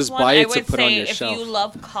on this Just one, buy I it to would put on say your if shelf. you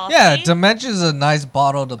love coffee, Yeah, Dementia's a nice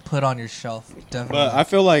bottle to put on your shelf. Definitely. But I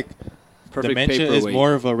feel like Perfect dementia is paperweight.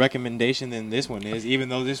 more of a recommendation than this one is, even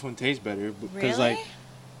though this one tastes better. Because really, like,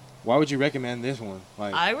 why would you recommend this one?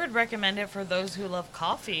 Like, I would recommend it for those who love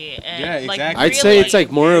coffee. And, Yeah, like, exactly. I'd say really- it's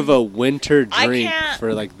like more of a winter I drink can't-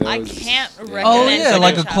 for like those. I can't yeah. recommend oh And yeah, so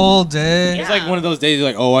like they a have- cold day. Yeah. it's like one of those days you're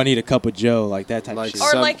like, oh, I need a cup of Joe, like that type Like of shit.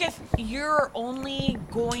 Or some- like if you're only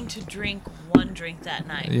going to drink one drink that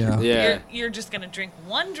night. Yeah. Yeah. You're just gonna drink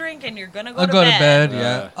one drink and you're gonna go I'll to go to bed. bed.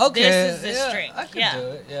 Yeah. Uh, Okay. This is this yeah, drink, I could yeah. do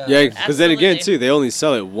it. Yeah. Yeah, because then again Absolutely. too, they only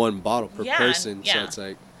sell it one bottle per Yeah, person, so yeah. it's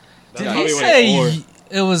like Did That's he probably what say it's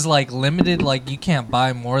for. it was like limited? Like you can't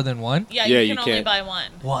buy more than one? Yeah, Yeah, you you can only can't. buy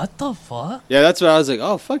one. What the fuck? yeah, that's what I was like.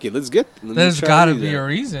 Oh fuck it, let me There's try got to these be a out.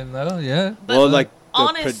 reason though. Yeah. But Well, like the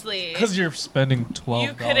honestly, Because you're spending $12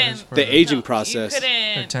 you couldn't. for The aging no, process. You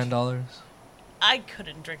or couldn't. $10. I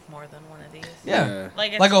couldn't drink more than one of these. Yeah.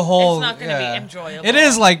 Like, it's, Like a whole. It's not going to yeah. be enjoyable. It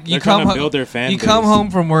is like you They're trying come to build their fan you come base. home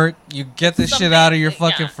from work, you get this shit out of your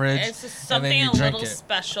fucking fridge, It's just and something then you a drink little it.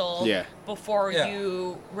 special. Yeah. Before Yeah.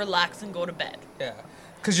 you relax and go to bed. Yeah.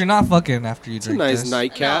 Because you're not fucking after you It's a drink nice this.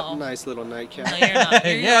 nightcap, No. nice little nightcap. No, you're not.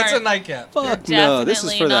 You yeah, it's a aren't- nightcap. Fuck You're no, this is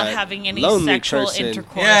definitely for not that having any lonely sexual person.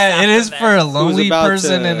 intercourse. Yeah, it is after for a this. lonely about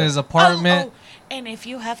person to- in his apartment. Oh, and if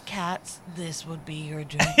you have cats, this would be your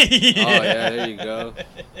drink. Oh yeah, there you go.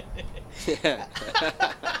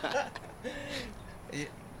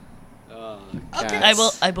 Oh,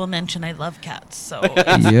 cats. I will mention I love cats, so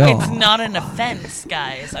Yeah. it's not an offense,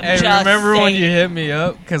 guys. I'm Hey, just remember when saying. you hit me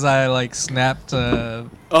up because I like snapped a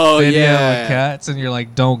Oh video yeah. with cats and you're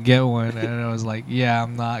like, "Don't get one," and I was like, "Yeah,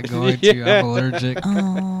 I'm not going to. Yeah. I'm allergic."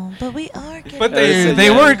 Oh, but we are getting. But I they said, they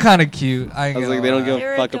yeah. were kind of cute. I, ain't I was gonna like, they don't lie. give a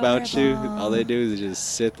They're fuck about you. adorable. All they do is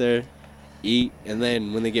just sit there, eat, and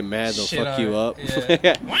then when they get mad, they'll Shit fuck on you it, up.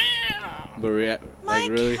 yeah. But My like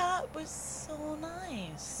really, cat was so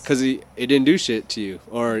nice. because it didn't do shit to you,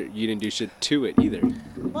 or you didn't do shit to it either.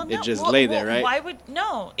 Well, it just lay there, right? Why would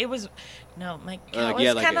no? It was no. My cat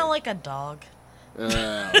yeah, was like kind of a- like a dog.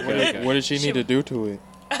 What did she need to do to it?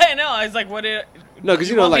 I know. I was like, what did? No, because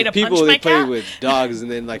you You know, want me like to punch people, my they play cat? with dogs, and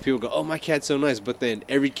then like people go, "Oh, my cat's so nice," but then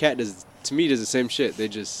every cat does, to me, does the same shit. They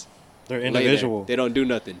just They're lay there. individual. They don't do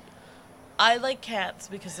nothing. I like cats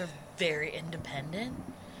because they're very independent.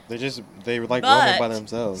 They like But roaming by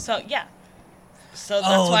themselves. So yeah. So that's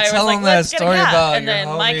Oh, why I was tell like, them that let's get a story cat. about And your then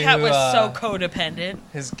my homie cat who, was so uh, codependent.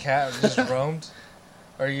 His cat just roamed.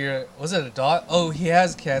 Or was it a dog? Oh, he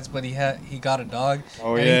has cats, but he got a dog.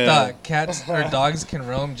 Oh, and yeah. he thought cats or dogs can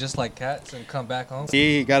roam just like cats and come back home.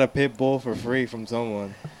 He got a pit bull for free from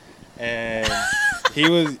someone, and he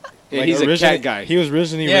was. Yeah, he's a originally- cat guy. He was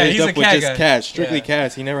originally Yeah, raised he's a up with cat just guy. cats, strictly Yeah.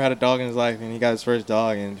 cats. He never had a dog in his life, and he got his first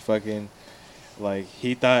dog, and fucking, like,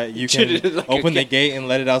 he thought you Treated can it like a open the cat. gate and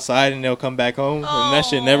let it outside, and they'll come back home, and that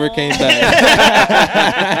shit Aw. never came back.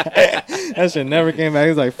 That shit never came back. He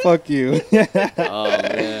was like, "Fuck you." Oh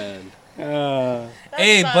man.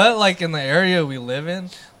 Hey, That but sucks. like in the area we live in,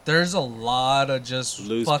 there's a lot of just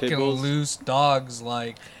Loose fucking pit bulls? loose dogs.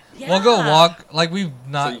 Like we'll go Yeah. walk. Like we've So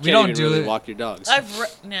not. you we can't don't even do really it. walk your dogs.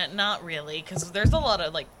 Not really, because there's a lot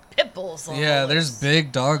of like pit bulls. On Yeah, the there's loose.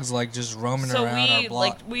 big dogs like just roaming So around our we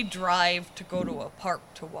block. we drive to go to a park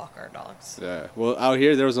to walk our dogs. Yeah. Well, out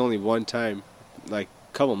here there was only one time, like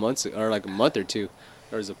a couple months or like a month or two,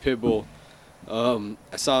 there was a pit bull. I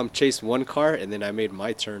saw him chase one car, and then I made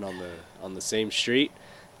my turn on the same street,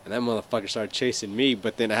 and that motherfucker started chasing me.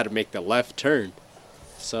 But then I had to make the left turn,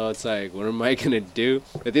 so it's like, what am I gonna do?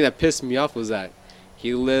 The thing that pissed me off was that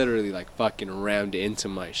he literally like fucking rammed into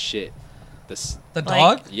my shit. the Like,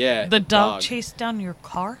 dog? Yeah. The dog chased down your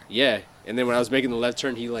car. Yeah, and then when I was making the left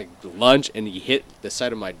turn, he like lunged and he hit the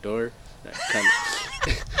side of my door.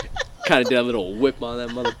 Kind of did a little whip on that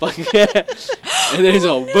motherfucker, and then he's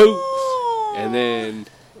all boop, and then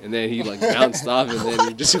he like bounced off, and then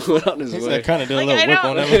he just went on his He way. kind of did a Like, little I whip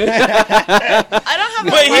don't- on him. I don't have.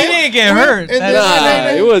 Wait, a he didn't get hurt. and then- Nah,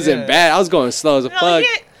 it wasn't Yeah. bad. I was going slow as a No, fuck.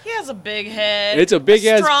 he has a big head. It's a big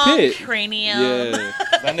ass strong pit. cranium. Yeah.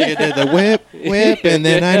 That nigga did the whip, and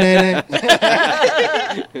then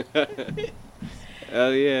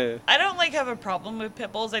Hell yeah. I don't like have a problem with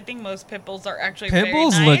pit bulls. I think most pit bulls are actually Pit very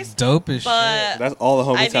bulls nice. look dope as but shit. That's all the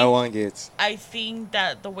I homie think- Taiwan gets. I think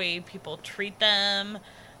that the way people treat them,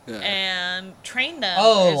 and train them.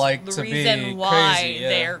 Oh, is like, the to be reason why crazy, yeah.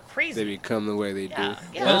 they're crazy. They become the way they do. Yeah,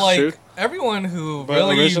 yeah. But That's like true. everyone who But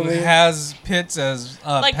really originally- has pits as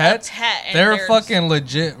Like pets, a pet, and they're there's- fucking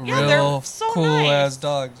legit, Yeah, they're real so cool nice. ass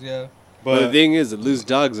dogs. Yeah. But the But thing is, a loose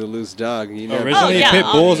dog's a loose dog. You know, originally, Oh, yeah, pit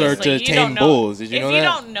bulls are obviously. to You don't tame know. bulls. Did you know if you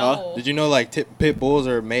that? don't know, Did you know like pit bulls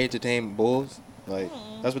are made to tame bulls? Like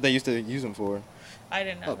that's what they used to use them for. I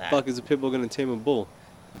didn't know how the that. fuck is a pit bull gonna tame a bull?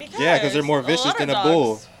 Yeah, 'cause they're more a vicious lot than of a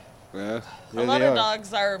bull. dogs- Yeah. Yeah, a lot they of are.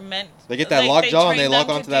 dogs are meant. They get that like, lockjaw and train they lock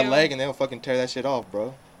them onto to that do- leg and they'll fucking tear that shit off,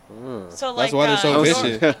 bro. So That's like, why they're so York-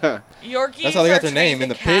 vicious. Yorkies That's how they got are their name. trained In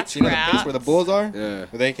the to pits, catch you know the pits where the rats. bulls are? Yeah.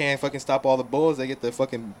 Where they can't fucking stop all the bulls, they get the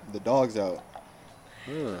fucking the dogs out.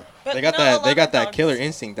 But They got no, a that lot they of got that dogs- killer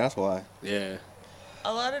instinct, that's why. Yeah.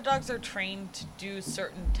 A lot of dogs are trained to do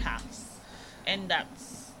certain tasks, and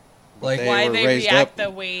that's Like They why were they raised react up- the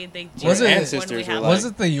way they do. Was it- when we ancestors were have like- was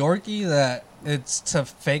it the Yorkie that it's to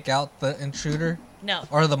fake out the intruder, no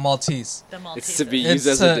or the Maltese? the Maltese? It's to be It's used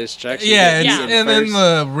as a to- distraction. Yeah, to and, get and in then first.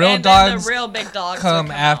 the real and then dogs the real big dogs would come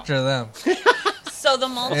out. after them. So the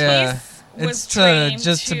Maltese Yeah. was It's to trained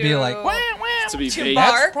just to be like, wah, wah. To be to bait.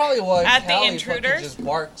 bark. That's probably why at the Callie intruders? fucking just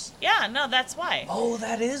barks. Yeah, no, that's why. Oh,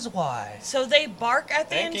 that is why. So they bark at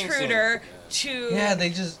the Thank you, intruder to Yeah, they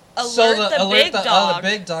just Alert the big other dog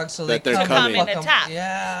big dogs so that they they're come coming. and and fuck 'em. attack.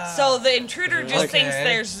 Yeah. So the intruder just Okay. thinks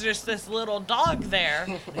there's just this little dog there,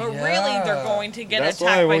 but really Yeah. they're going to get That's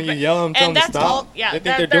attacked why by when you yell and tell and them to that's stop, all. Yeah, they think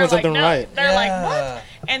they're they're doing like, something no. right. They're like, Yeah. what?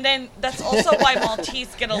 And then that's also why Maltese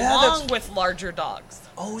get Yeah, along that's- with larger dogs.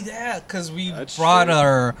 Oh yeah, because we That's brought true.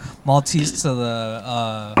 our Maltese to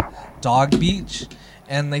the dog beach,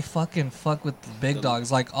 and they fucking fuck with the big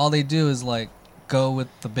dogs. Like all they do is like go with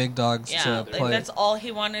the big dogs Yeah, to like, play. that's all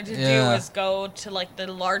he wanted to do Yeah. was go to like the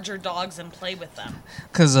larger dogs and play with them.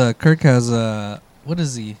 Because Kirk has what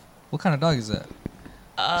is he? What kind of dog is that?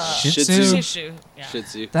 Shih Shih Tzu. Tzu. Shih Tzu. Yeah. Shih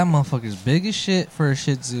Tzu. That motherfucker's big as shit for a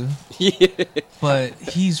Shih Tzu, Yeah. but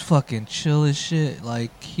he's fucking chill as shit.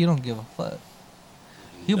 Like he don't give a fuck.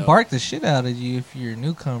 He'll No. bark the shit out of you if you're a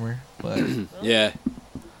newcomer, but Yeah.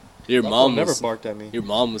 Your My mom phone never was, barked at me. Your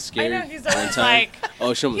mom was I scared. know he's one always time. like,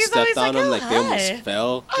 Oh, she almost he's always stepped on like, him, "Oh, like they almost hi."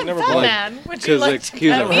 fell. I'm never fat barked. man. Would you Because like like to he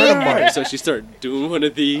was come like, heard him here? bark. so she started doing one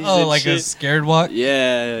of these. oh, and like a shit. scared walk.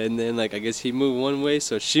 Yeah, and then like I guess he moved one way,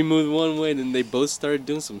 so she moved one way, and then they both started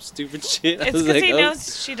doing some stupid shit. I It's was because like, he oh.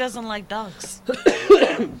 knows she doesn't like dogs.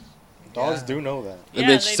 Dogs Yeah. do know that. And Yeah,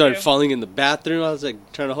 then she they started do. falling in the bathroom. I was like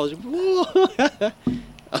trying to hold you.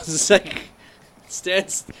 I was just like, instead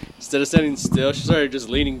of standing still, she started just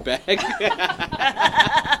leaning back.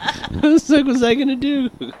 I was like, what's I gonna do?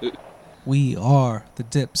 We are the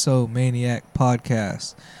Dipsomaniac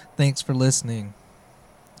Podcast. Thanks for listening.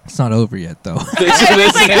 It's not over yet, though. I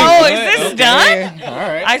was like, oh, is this done? All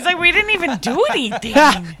right. I was like, we didn't even do anything.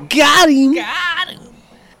 Got him. Got him.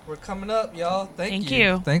 We're coming up, y'all. Thank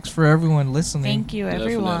you. Thanks for everyone listening. Thank you,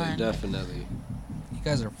 everyone. Definitely. You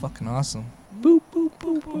guys are fucking awesome.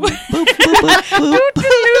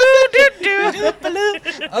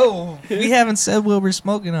 Oh, we haven't said what we're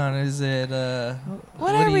smoking on. Is it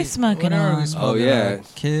What are we smoking what are we on? smoking yeah. on,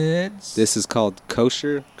 kids? This is called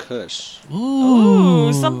Kosher Kush.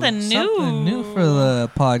 Ooh, something new. Something new for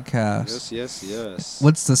the podcast. Yes.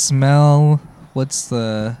 What's the smell? What's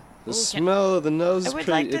the The smell of the nose I is would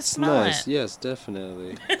pretty. like to It's smell nice. it. Yes,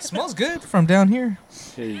 definitely. it smells good from down here.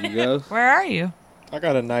 Here you go. Where are you? I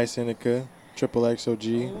got a nice indica, triple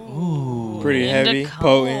XOG. Ooh. Pretty heavy, Indica.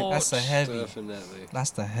 potent. That's the heavy. Definitely.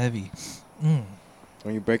 That's the heavy. Mm.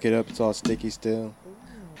 When you break it up, it's all sticky still.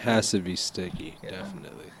 Has to be sticky.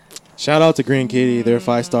 Definitely. Shout out to Green Kitty. They're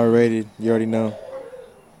 5-star rated. You already know.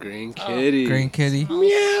 Green Kitty. Green kitty.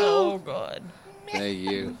 So good. Thank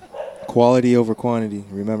you. Quality over quantity.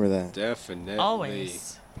 Remember that. Definitely.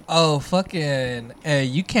 Always. Oh, fucking. Hey,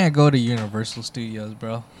 you can't go to Universal Studios,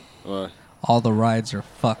 bro. What? All the rides are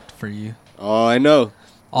fucked for you. Oh, I know.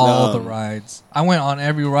 All No. the rides. I went on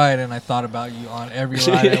every ride and I thought about you on every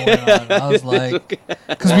ride I went on. I was like,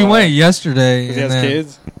 because we went yesterday. Because he and has then-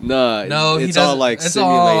 kids. No, he it's doesn't. all like it's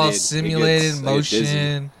simulated. all It simulated gets, like, dizzy.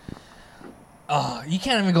 motion. Oh, you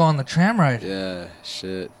can't even go on the tram ride. Yeah,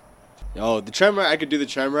 shit. Oh, the tram ride. I could do the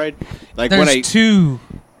tram ride. Like There's when I. two.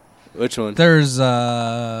 Which one? There's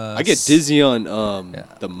I get dizzy on Yeah.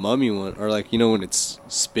 the mummy one, or like when it's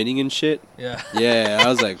spinning and shit. Yeah. Yeah, I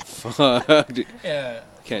was like, fuck, dude. Yeah.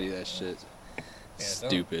 Can't do that shit. don't.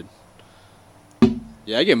 Stupid.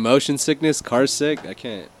 Yeah, I get motion sickness, car sick. I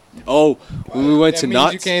can't. Oh, when we went That to means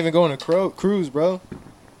Knott's. you can't even go on a cruise, bro.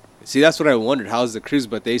 See, that's what I wondered. How's the cruise?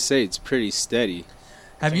 But they say it's pretty steady.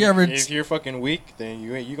 Have you ever? If you're fucking weak, then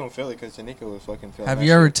you gonna feel it because Tanika was fucking feeling. Have that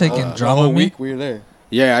you ever shit. taken The whole Dramamine? week we were there.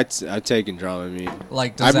 Yeah, I've taken Dramamine.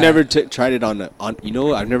 Like, does I've that- never tried it on. You know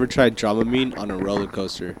what? I've never tried Dramamine on a roller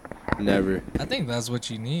coaster. Never. I think that's what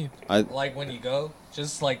you need. I Like when you go,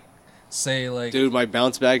 just like say like, dude, my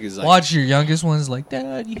bounce back is like. watch your youngest ones like,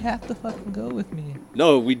 Dad, you have to fucking go with me.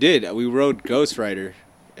 No, we did. We rode Ghost Rider,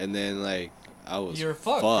 and then like I was You're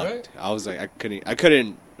fucked, right? I was like I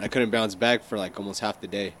couldn't bounce back for like almost half the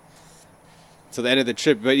day. To the end of the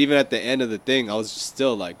trip, but even at the end of the thing, I was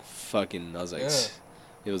still like fucking. I was like, Yeah.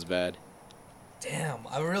 it was bad. Damn,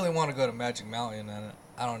 I really want to go to Magic Mountain, and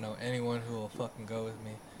I don't know anyone who will fucking go with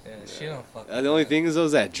me. Yeah, she don't fucking. The only thing is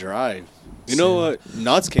those that drive. You know what?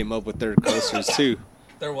 Knott's came up with their coasters too.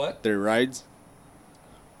 They're what? Their rides,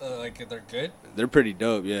 Like they're good, they're pretty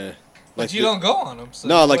dope. Yeah. but you don't go on them. So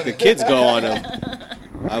No, you like the wouldn't. kids go on them.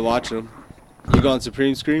 I watch them. You go on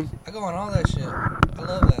Supreme Scream? I go on all that shit. I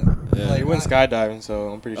love that. Yeah. Like, You went skydiving, so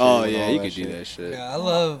I'm pretty sure. Oh you know yeah, all you that could do shit. that shit. Yeah, I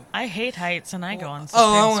love. I hate heights, and I go on Oh, Supreme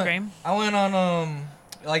I went. Scream. I went on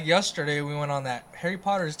like yesterday. We went on that. Harry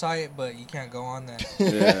Potter's tight, but you can't go on that.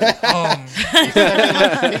 Yeah.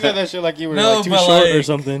 He said that shit like you were No, like too but, short or like,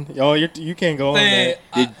 something. Oh, you can't go on They,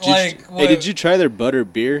 that. Did you try their butter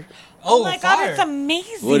beer? Oh my god, fire. it's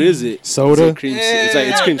amazing. What is it? Soda? It's, cream, it's like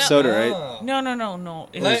it's Yeah. cream No, soda, right? No.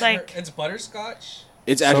 It's Like, like it's butterscotch.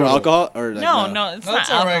 It's actual Soda. alcohol or like no, it's No, not it's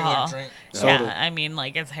a regular alcohol. drink. Soda. Yeah, I mean,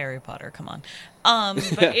 like it's Harry Potter. Come on,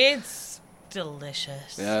 but it's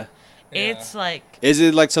delicious. Yeah. It's like Is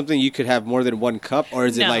it like something you could have more than one cup, or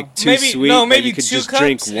is it No. like too Maybe- sweet no, that maybe you could 2 just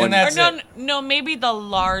drink cups, one? and that's or it. no, maybe the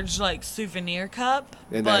large like souvenir cup.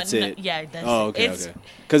 And but that's it. Yeah, that's Oh, it. okay, It's, okay.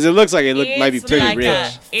 Because it looks like it might be it's pretty like rich.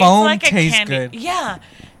 it's Foam like a tastes candy. good. Yeah,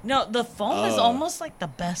 no, the foam is Oh. almost like the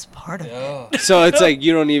best part of it. Yeah. So it's like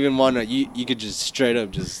you don't even want to. You could just straight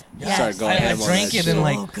up just Yes. start going I ham on drank that it shit. in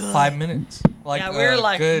like So good. 5 minutes. Like Yeah, we were a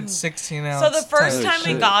like, good mm. 16 ounce. So the first Holy time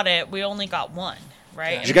we shit. got it, we only got one, right?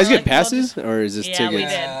 Did And Did you guys we're get like, we'll passes, just- or is this Yeah, tickets? we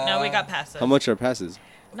did. No, we got passes. How much are passes?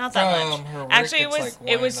 Not that From much. her work, Actually, it it's was like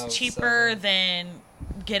it was 107. cheaper than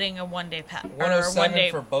getting a 1 day pass or 107 1 day.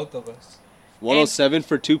 for both of us. 107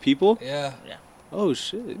 for 2 people? Yeah. Oh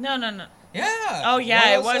shit. No. Yeah. Oh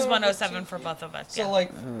yeah, it was 107 107 two for both of us. So Yeah.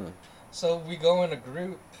 like, Oh. so we go in a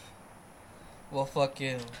group. Well,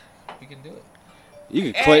 fucking, we can do it. You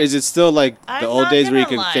could play. Is it still like I'm the old not days where you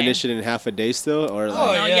gonna could lie. finish it in half a day still, or Oh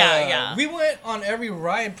like? no, yeah. yeah. We went on every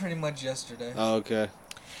ride pretty much yesterday. Oh, okay.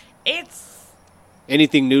 It's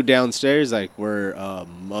Anything new downstairs? Like where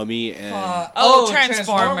Mummy and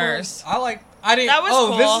Transformers. I didn't. That was oh,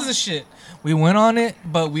 cool. this is the shit. We went on it,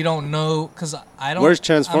 but we don't know because I don't. where's I'm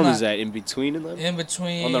Transformers not- at? In between of them? In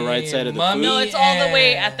between. On the right side of the Mummy food? no, it's all the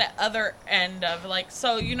way and- at the other end of like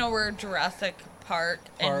so you know where Jurassic Park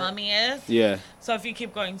and Park. Mummy is. Yeah. So if you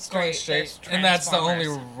keep going Going straight, straight, there's and that's the only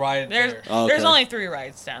Transformers. ride There's there. Oh, there's okay. only 3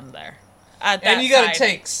 rides down there. At that And you gotta side.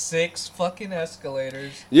 take 6 fucking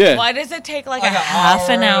escalators Yeah. Why does it take like Like a an half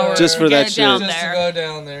an hour hour Just for to that get shit. down just there? to go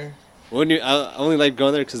down there. When you, I only like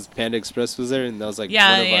going there because Panda Express was there, and that was like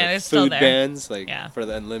Yeah, one of yeah, our it's still food there. bands, like Yeah. for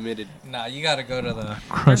the unlimited. Nah, you gotta go to the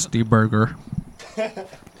Krusty Burger. I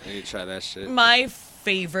need to try that shit. My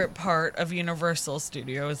favorite part of Universal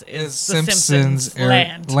Studios is Is the Simpsons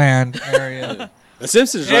land. land area. The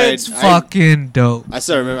Simpsons ride. It's fucking dope. I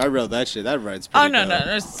still remember. I rode that shit. That ride's Oh pretty no, dope.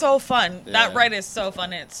 no, it's so fun. That Yeah. ride is so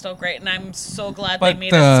fun. It's so great, and I'm so glad But they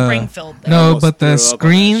made a Springfield there. No, almost but threw the up on that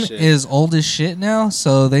screen shit. is old as shit now,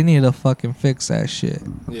 so they need to fucking fix that shit.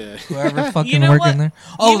 Yeah. Whoever fucking You know working what?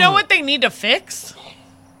 there. You know what they need to fix?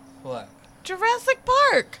 What? Jurassic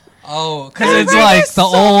Park. Oh, because That it's ride like is the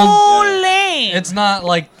so old. lame. It's not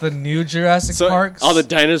like the new Jurassic So Parks. all the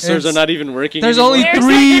dinosaurs are It's- not even working. There's anymore? only There's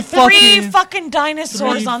three like three fucking- fucking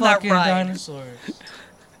dinosaurs Three on that fucking ride. dinosaurs.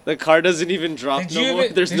 The car doesn't even drop Did no you more.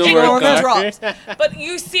 even- There's did no you more go on that car. drops. But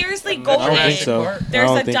you seriously go I don't in. think so. There's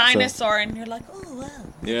I don't a think so. dinosaur, and you're like, oh wow,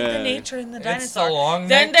 Yeah. the nature in the It's dinosaur. the long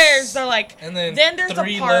Then necks, there's the like, and then there's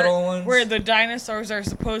three a part little ones. where the dinosaurs are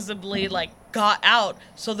supposedly like got out,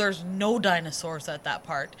 so there's no dinosaurs at that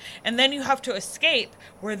part. And then you have to escape,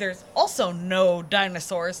 where there's also no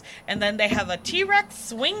dinosaurs, and then they have a T-Rex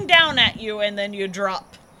swing down at you, and then you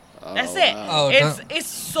drop. That's it. wow. Oh, It's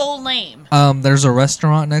so lame. There's a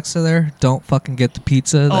restaurant next to there. Don't fucking get the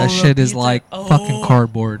pizza. Oh, That the shit is pizza. like Oh. fucking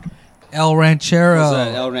cardboard. El Ranchero. How's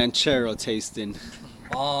that El Ranchero tasting?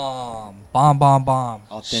 Bomb. Bomb, bomb, bomb.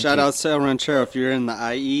 Shout out to El Ranchero if you're in the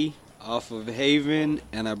IE off of Haven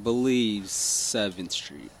and I believe 7th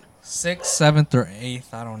Street. 6th, 7th, or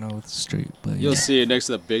 8th. I don't know the street, but You'll yeah. see it next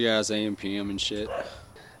to the big ass AMPM and shit.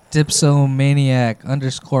 Dipsomaniac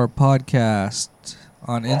 _podcast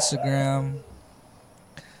on Instagram.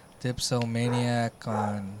 Dipsomaniac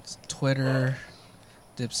on Twitter.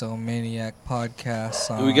 Dipsomaniac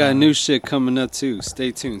podcast. And we got new shit coming up too.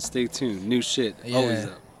 Stay tuned. Stay tuned. New shit always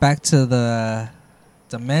up. Back to the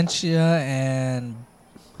dementia and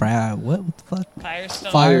what the fuck?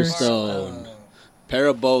 Firestone.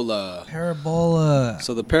 Parabola. Parabola.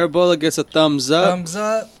 So the parabola gets a thumbs up, Thumbs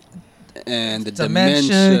up. and the Dementia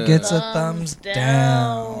dementia gets a thumbs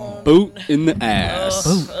down. boot in the ass.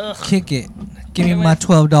 Boot. Ugh. Kick it. Give me my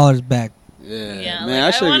 $12 back. Yeah, Yeah,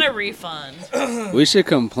 man. like, I want a refund. We should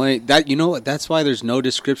complain. That you know what? That's why there's no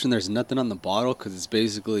description. There's nothing on the bottle because it's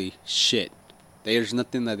basically shit. There's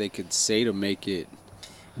nothing that they could say to make it.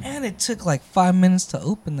 And it took like 5 minutes to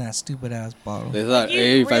open that stupid ass bottle. They thought, You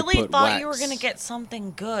hey, if I really put thought wax. you were gonna get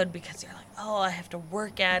something good because you're like, oh, I have to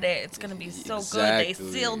work at it. It's gonna be so good. They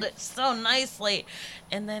Exactly. sealed it so nicely,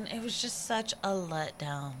 and then it was just such a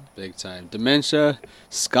letdown. Big time. Dementia,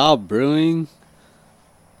 Ska Brewing,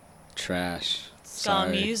 trash. Ska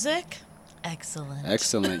Sorry. music, excellent.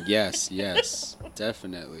 Excellent. Yes, yes,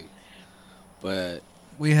 definitely. But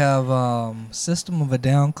We have System of a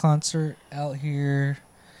Down concert out here,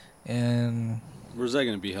 and where's that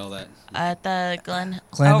gonna be held at? At the Glen.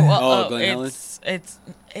 Glen- Oh, Glen Helen?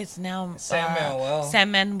 It's now San Manuel.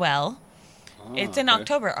 San Manuel. Oh, It's in okay.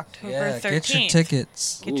 October 13th. get your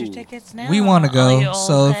tickets. Get your Ooh. tickets now. We want to all you go, old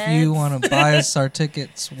so if you heads. want to buy us our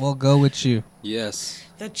tickets, we'll go with you. Yes.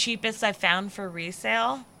 The cheapest I found for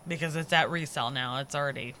resale, because it's at resale now. It's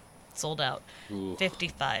already sold out. Ooh.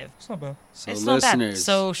 55. It's not bad. So It's not bad. listeners,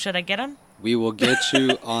 So should I get them? we will get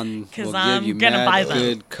you on. 'Cause We'll I'm give you gonna mad buy them.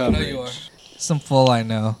 good I know you are. coverage. Some fool I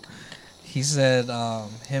know. He said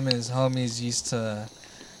him and his homies used to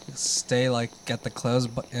stay like at the clubs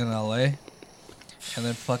in LA, and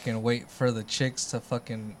then fucking wait for the chicks to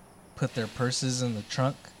fucking put their purses in the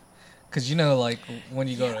trunk. Cause you know, like when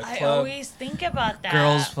you go to a I club, always think about that.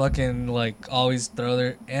 girls fucking like always throw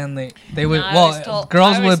their and they would No, I always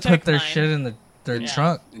girls always would put took their mine. shit in their Yeah.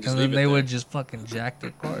 trunk, And and just then leave it they there. would just fucking jack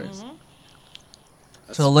their cars. Mhm.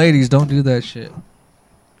 So ladies, don't do that shit.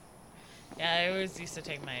 Yeah, I always used to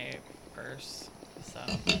take my purse. So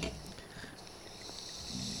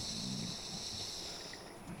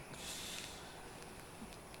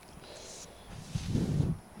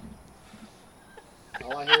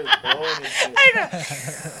All I hear is blowing and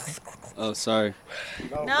shit. Oh, sorry.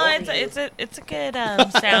 no, it's a good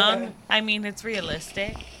sound. I mean, it's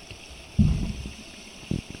realistic.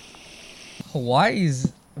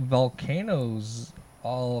 Hawaii's volcanoes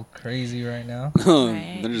all crazy right now.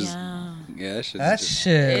 Right? They're just, Yeah. yeah, that shit's That just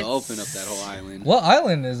shit. It's- open up that whole island. What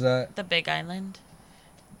island is that? The Big Island.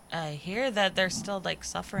 I hear that they're still like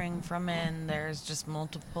suffering from it, and there's just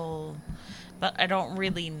multiple, but I don't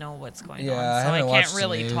really know what's going Yeah, on, I so I haven't can't watched the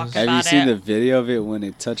really news. talk Have about you seen it. the video of it when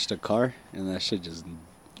it touched a car and that shit just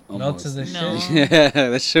Melted the No. shit. yeah,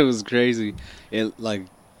 that shit was crazy. It like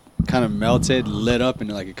kind of melted, lit up,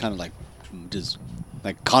 and like it kind of like just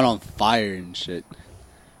like caught on fire and shit.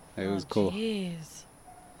 Like, it was cool. Jeez.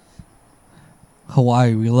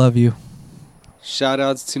 Hawaii, we love you. Shout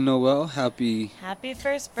outs to Noel. Happy. Happy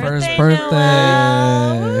first First birthday,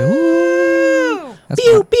 birthday. Noah.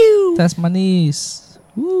 Woo. Woo. That's my niece.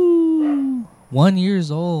 Woo. 1 year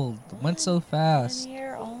old. Went so fast. 1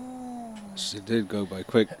 year old. She did go by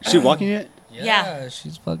quick. She walking yet? Yeah.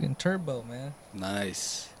 She's fucking turbo, man.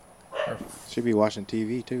 Nice. Should be watching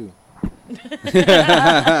TV too.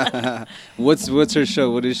 What's her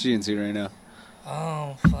show? What is she into right now?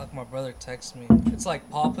 Oh, fuck. My brother texted me. It's like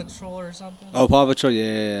Paw Patrol or something. Oh, Paw Patrol.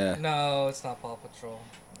 Yeah. No, it's not Paw Patrol.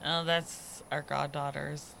 Oh, that's our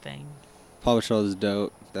goddaughter's thing. Paw Patrol is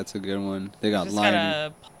dope. That's a good one. They got Just Lion.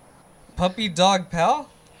 gotta- Puppy Dog Pal?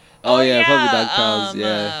 Oh, yeah, yeah, Puppy Dog Pals.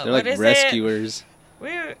 Yeah, they're what like is it? rescuers.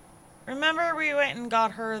 We remember we went and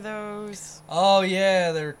got her those. Oh,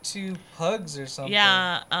 yeah. They're two pugs or something.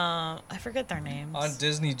 Yeah, I forget their names. On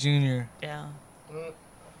Disney Junior. Yeah.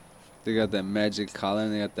 They got that magic collar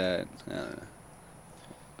and they got that.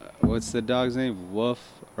 What's the dog's name? Wolf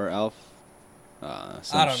or Alf?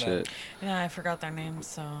 Some I don't know. shit. Yeah, I forgot their names,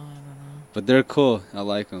 so I don't know. But they're cool. I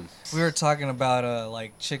like them. We were talking about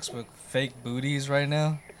like chicks with fake booties right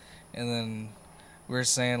now, and then we were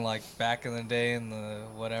saying like back in the day in the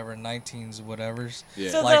whatever 19s whatevers. Yeah.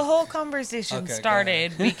 So Like- the whole conversation Okay, go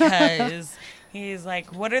started because he's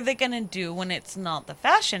like, what are they going to do when it's not the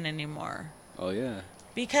fashion anymore? Oh yeah.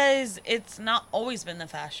 Because it's not always been the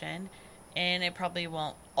fashion, and it probably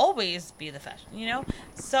won't always be the fashion, you know?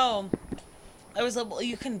 So I was like, well,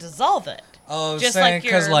 you can dissolve it. Oh, Just saying like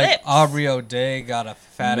because your like lips. Aubrey O'Day got a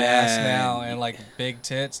fat ass Man. now and like big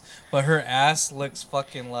tits, but her ass looks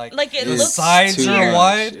fucking like Like it the looks sides weird. are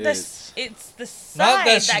wide. Shit. It's the Not side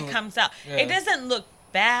that that she- comes out. yeah. It doesn't look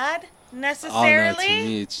bad, I don't know. necessarily. To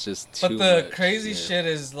me, it's just too But the much, crazy yeah. shit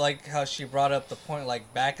is like how she brought up the point,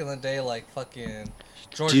 like back in the day, like fucking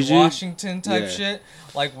George Did you? Washington type Yeah. shit,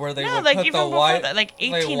 like where they No, would like put even the before white, that, like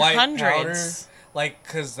like, white powder, 1800s. like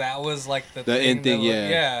because that was like the in thing, that, yeah.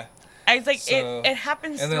 yeah. I was like, So- it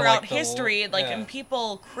happens and then, throughout like, the- history, like, yeah. and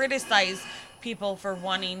people criticize people for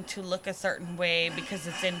wanting to look a certain way because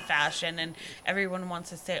it's in fashion, and everyone wants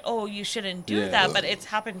to say, oh, you shouldn't do Yeah. that, but it's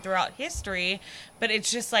happened throughout history. But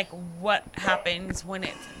it's just like what happens when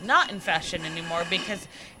it's not in fashion anymore, because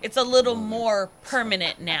it's a little more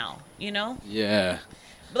permanent now, you know? Yeah.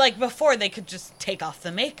 Like before, they could just take off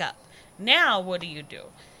the makeup. Now, what do?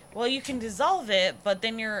 Well, you can dissolve it, but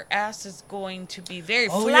then your ass is going to be very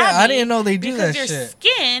Oh, flabby. yeah, I didn't know they do because that your shit.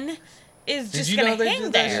 skin is Did just you gonna know they hang do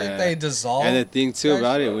there. that shit? Yeah. They dissolve. And the thing too that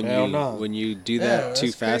about it, shit? when Hell no. when you do Yeah, that too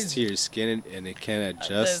that's fast crazy. to your skin and it can't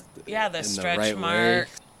adjust the in the stretch right mark. way. Oh, your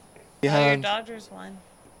Behind. Dodgers won.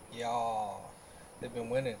 Y'all, they've been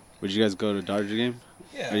winning. Would you guys go to a Dodger game?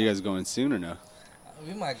 Yeah, Are you guys going soon or no?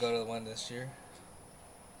 we might go to the one this year.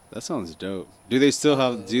 That sounds dope. Do they still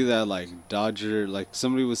have do that like Dodger? Like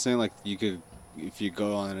somebody was saying, like you could if you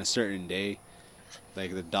go on a certain day,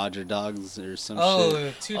 like the Dodger dogs or some shit.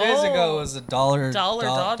 Oh, 2 days ago Oh. was a dollar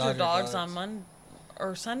Dodger dogs on Monday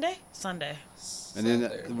or Sunday. And then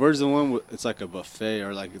where's the one? It's like a buffet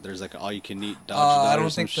or like there's like all you can eat Dodger I dog or don't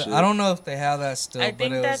some think shit. I don't know if they have that still, I but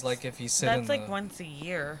think it was that's like if you sit in That's like the once a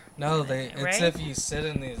year. no, it's right? if you sit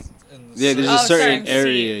in the Yeah, there's Oh, a certain certain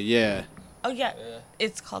area. Yeah. Oh yeah, Yeah.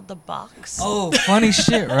 it's called the box. Oh, funny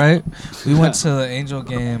shit, right? We went to the Angel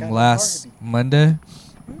game last Monday,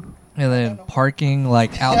 and then parking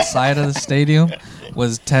like outside of the stadium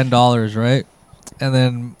was $10, right? And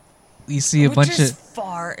then you see a Which bunch is of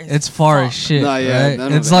far as it's far as fuck. shit, Nah, yeah, right?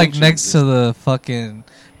 none of It's the like entrance next is- to the fucking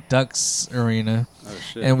Ducks arena. Oh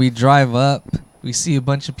shit. And we drive up. We see a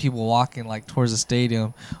bunch of people walking like towards the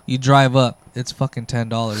stadium. You drive up, it's fucking $10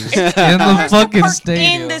 in the fucking Parked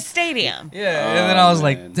stadium. in the stadium. Yeah, and Oh, then I was man.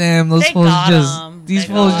 like, "Damn, those They fools got just 'em. these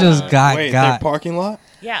They fools got just 'em. got Wait, their got." parking lot?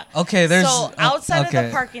 Yeah. Okay, there's so outside okay. of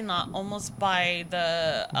the parking lot, almost by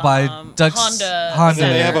the By Ducks- Honda. Honda. So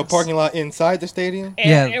they have a Centers. parking lot inside the stadium? And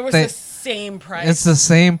Yeah, it was they- the same price. It's the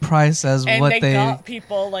same price as and what they got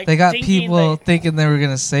people like they got thinking, people like, thinking they were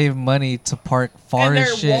gonna save money to park far and as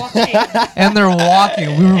they're shit, walking. and they're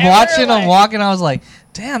walking. We were And watching we're them like- walking. I was like,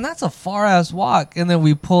 "Damn, that's a far ass walk." And then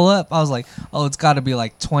we pull up. I was like, "Oh, it's got to be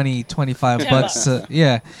like 20, 25 bucks to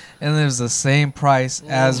yeah." And it was the same price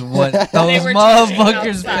as what those They were charging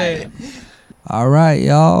motherfuckers outside. paid. All right,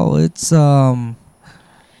 y'all. It's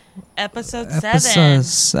Episode episode 7.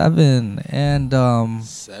 7, and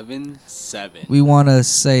 7-7. we want to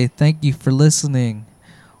say thank you for listening.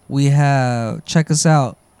 We have check us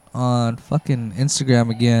out on fucking Instagram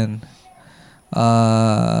again.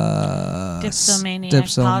 Dipsomaniac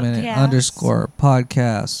Dipsomaniac Podcast.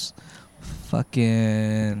 _podcast.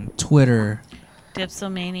 Fucking Twitter.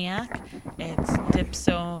 Dipsomaniac. It's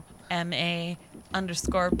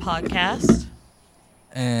dipsoma_podcast.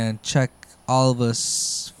 And check all of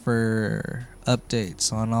us for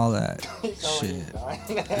updates on all that shit.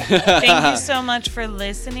 Thank you so much for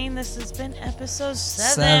listening. This has been episode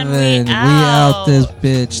 7. We out this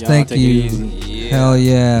bitch. Y'all Thank take it you. easy. Yeah. Hell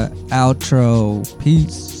yeah. Outro.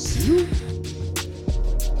 Peace.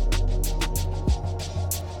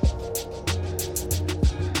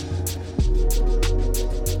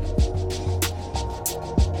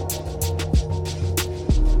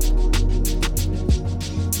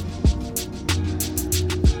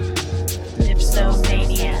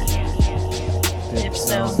 Dipsomaniac.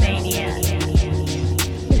 Dipsomaniac.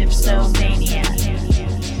 Dipsomaniac.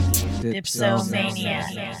 Dipsomaniac.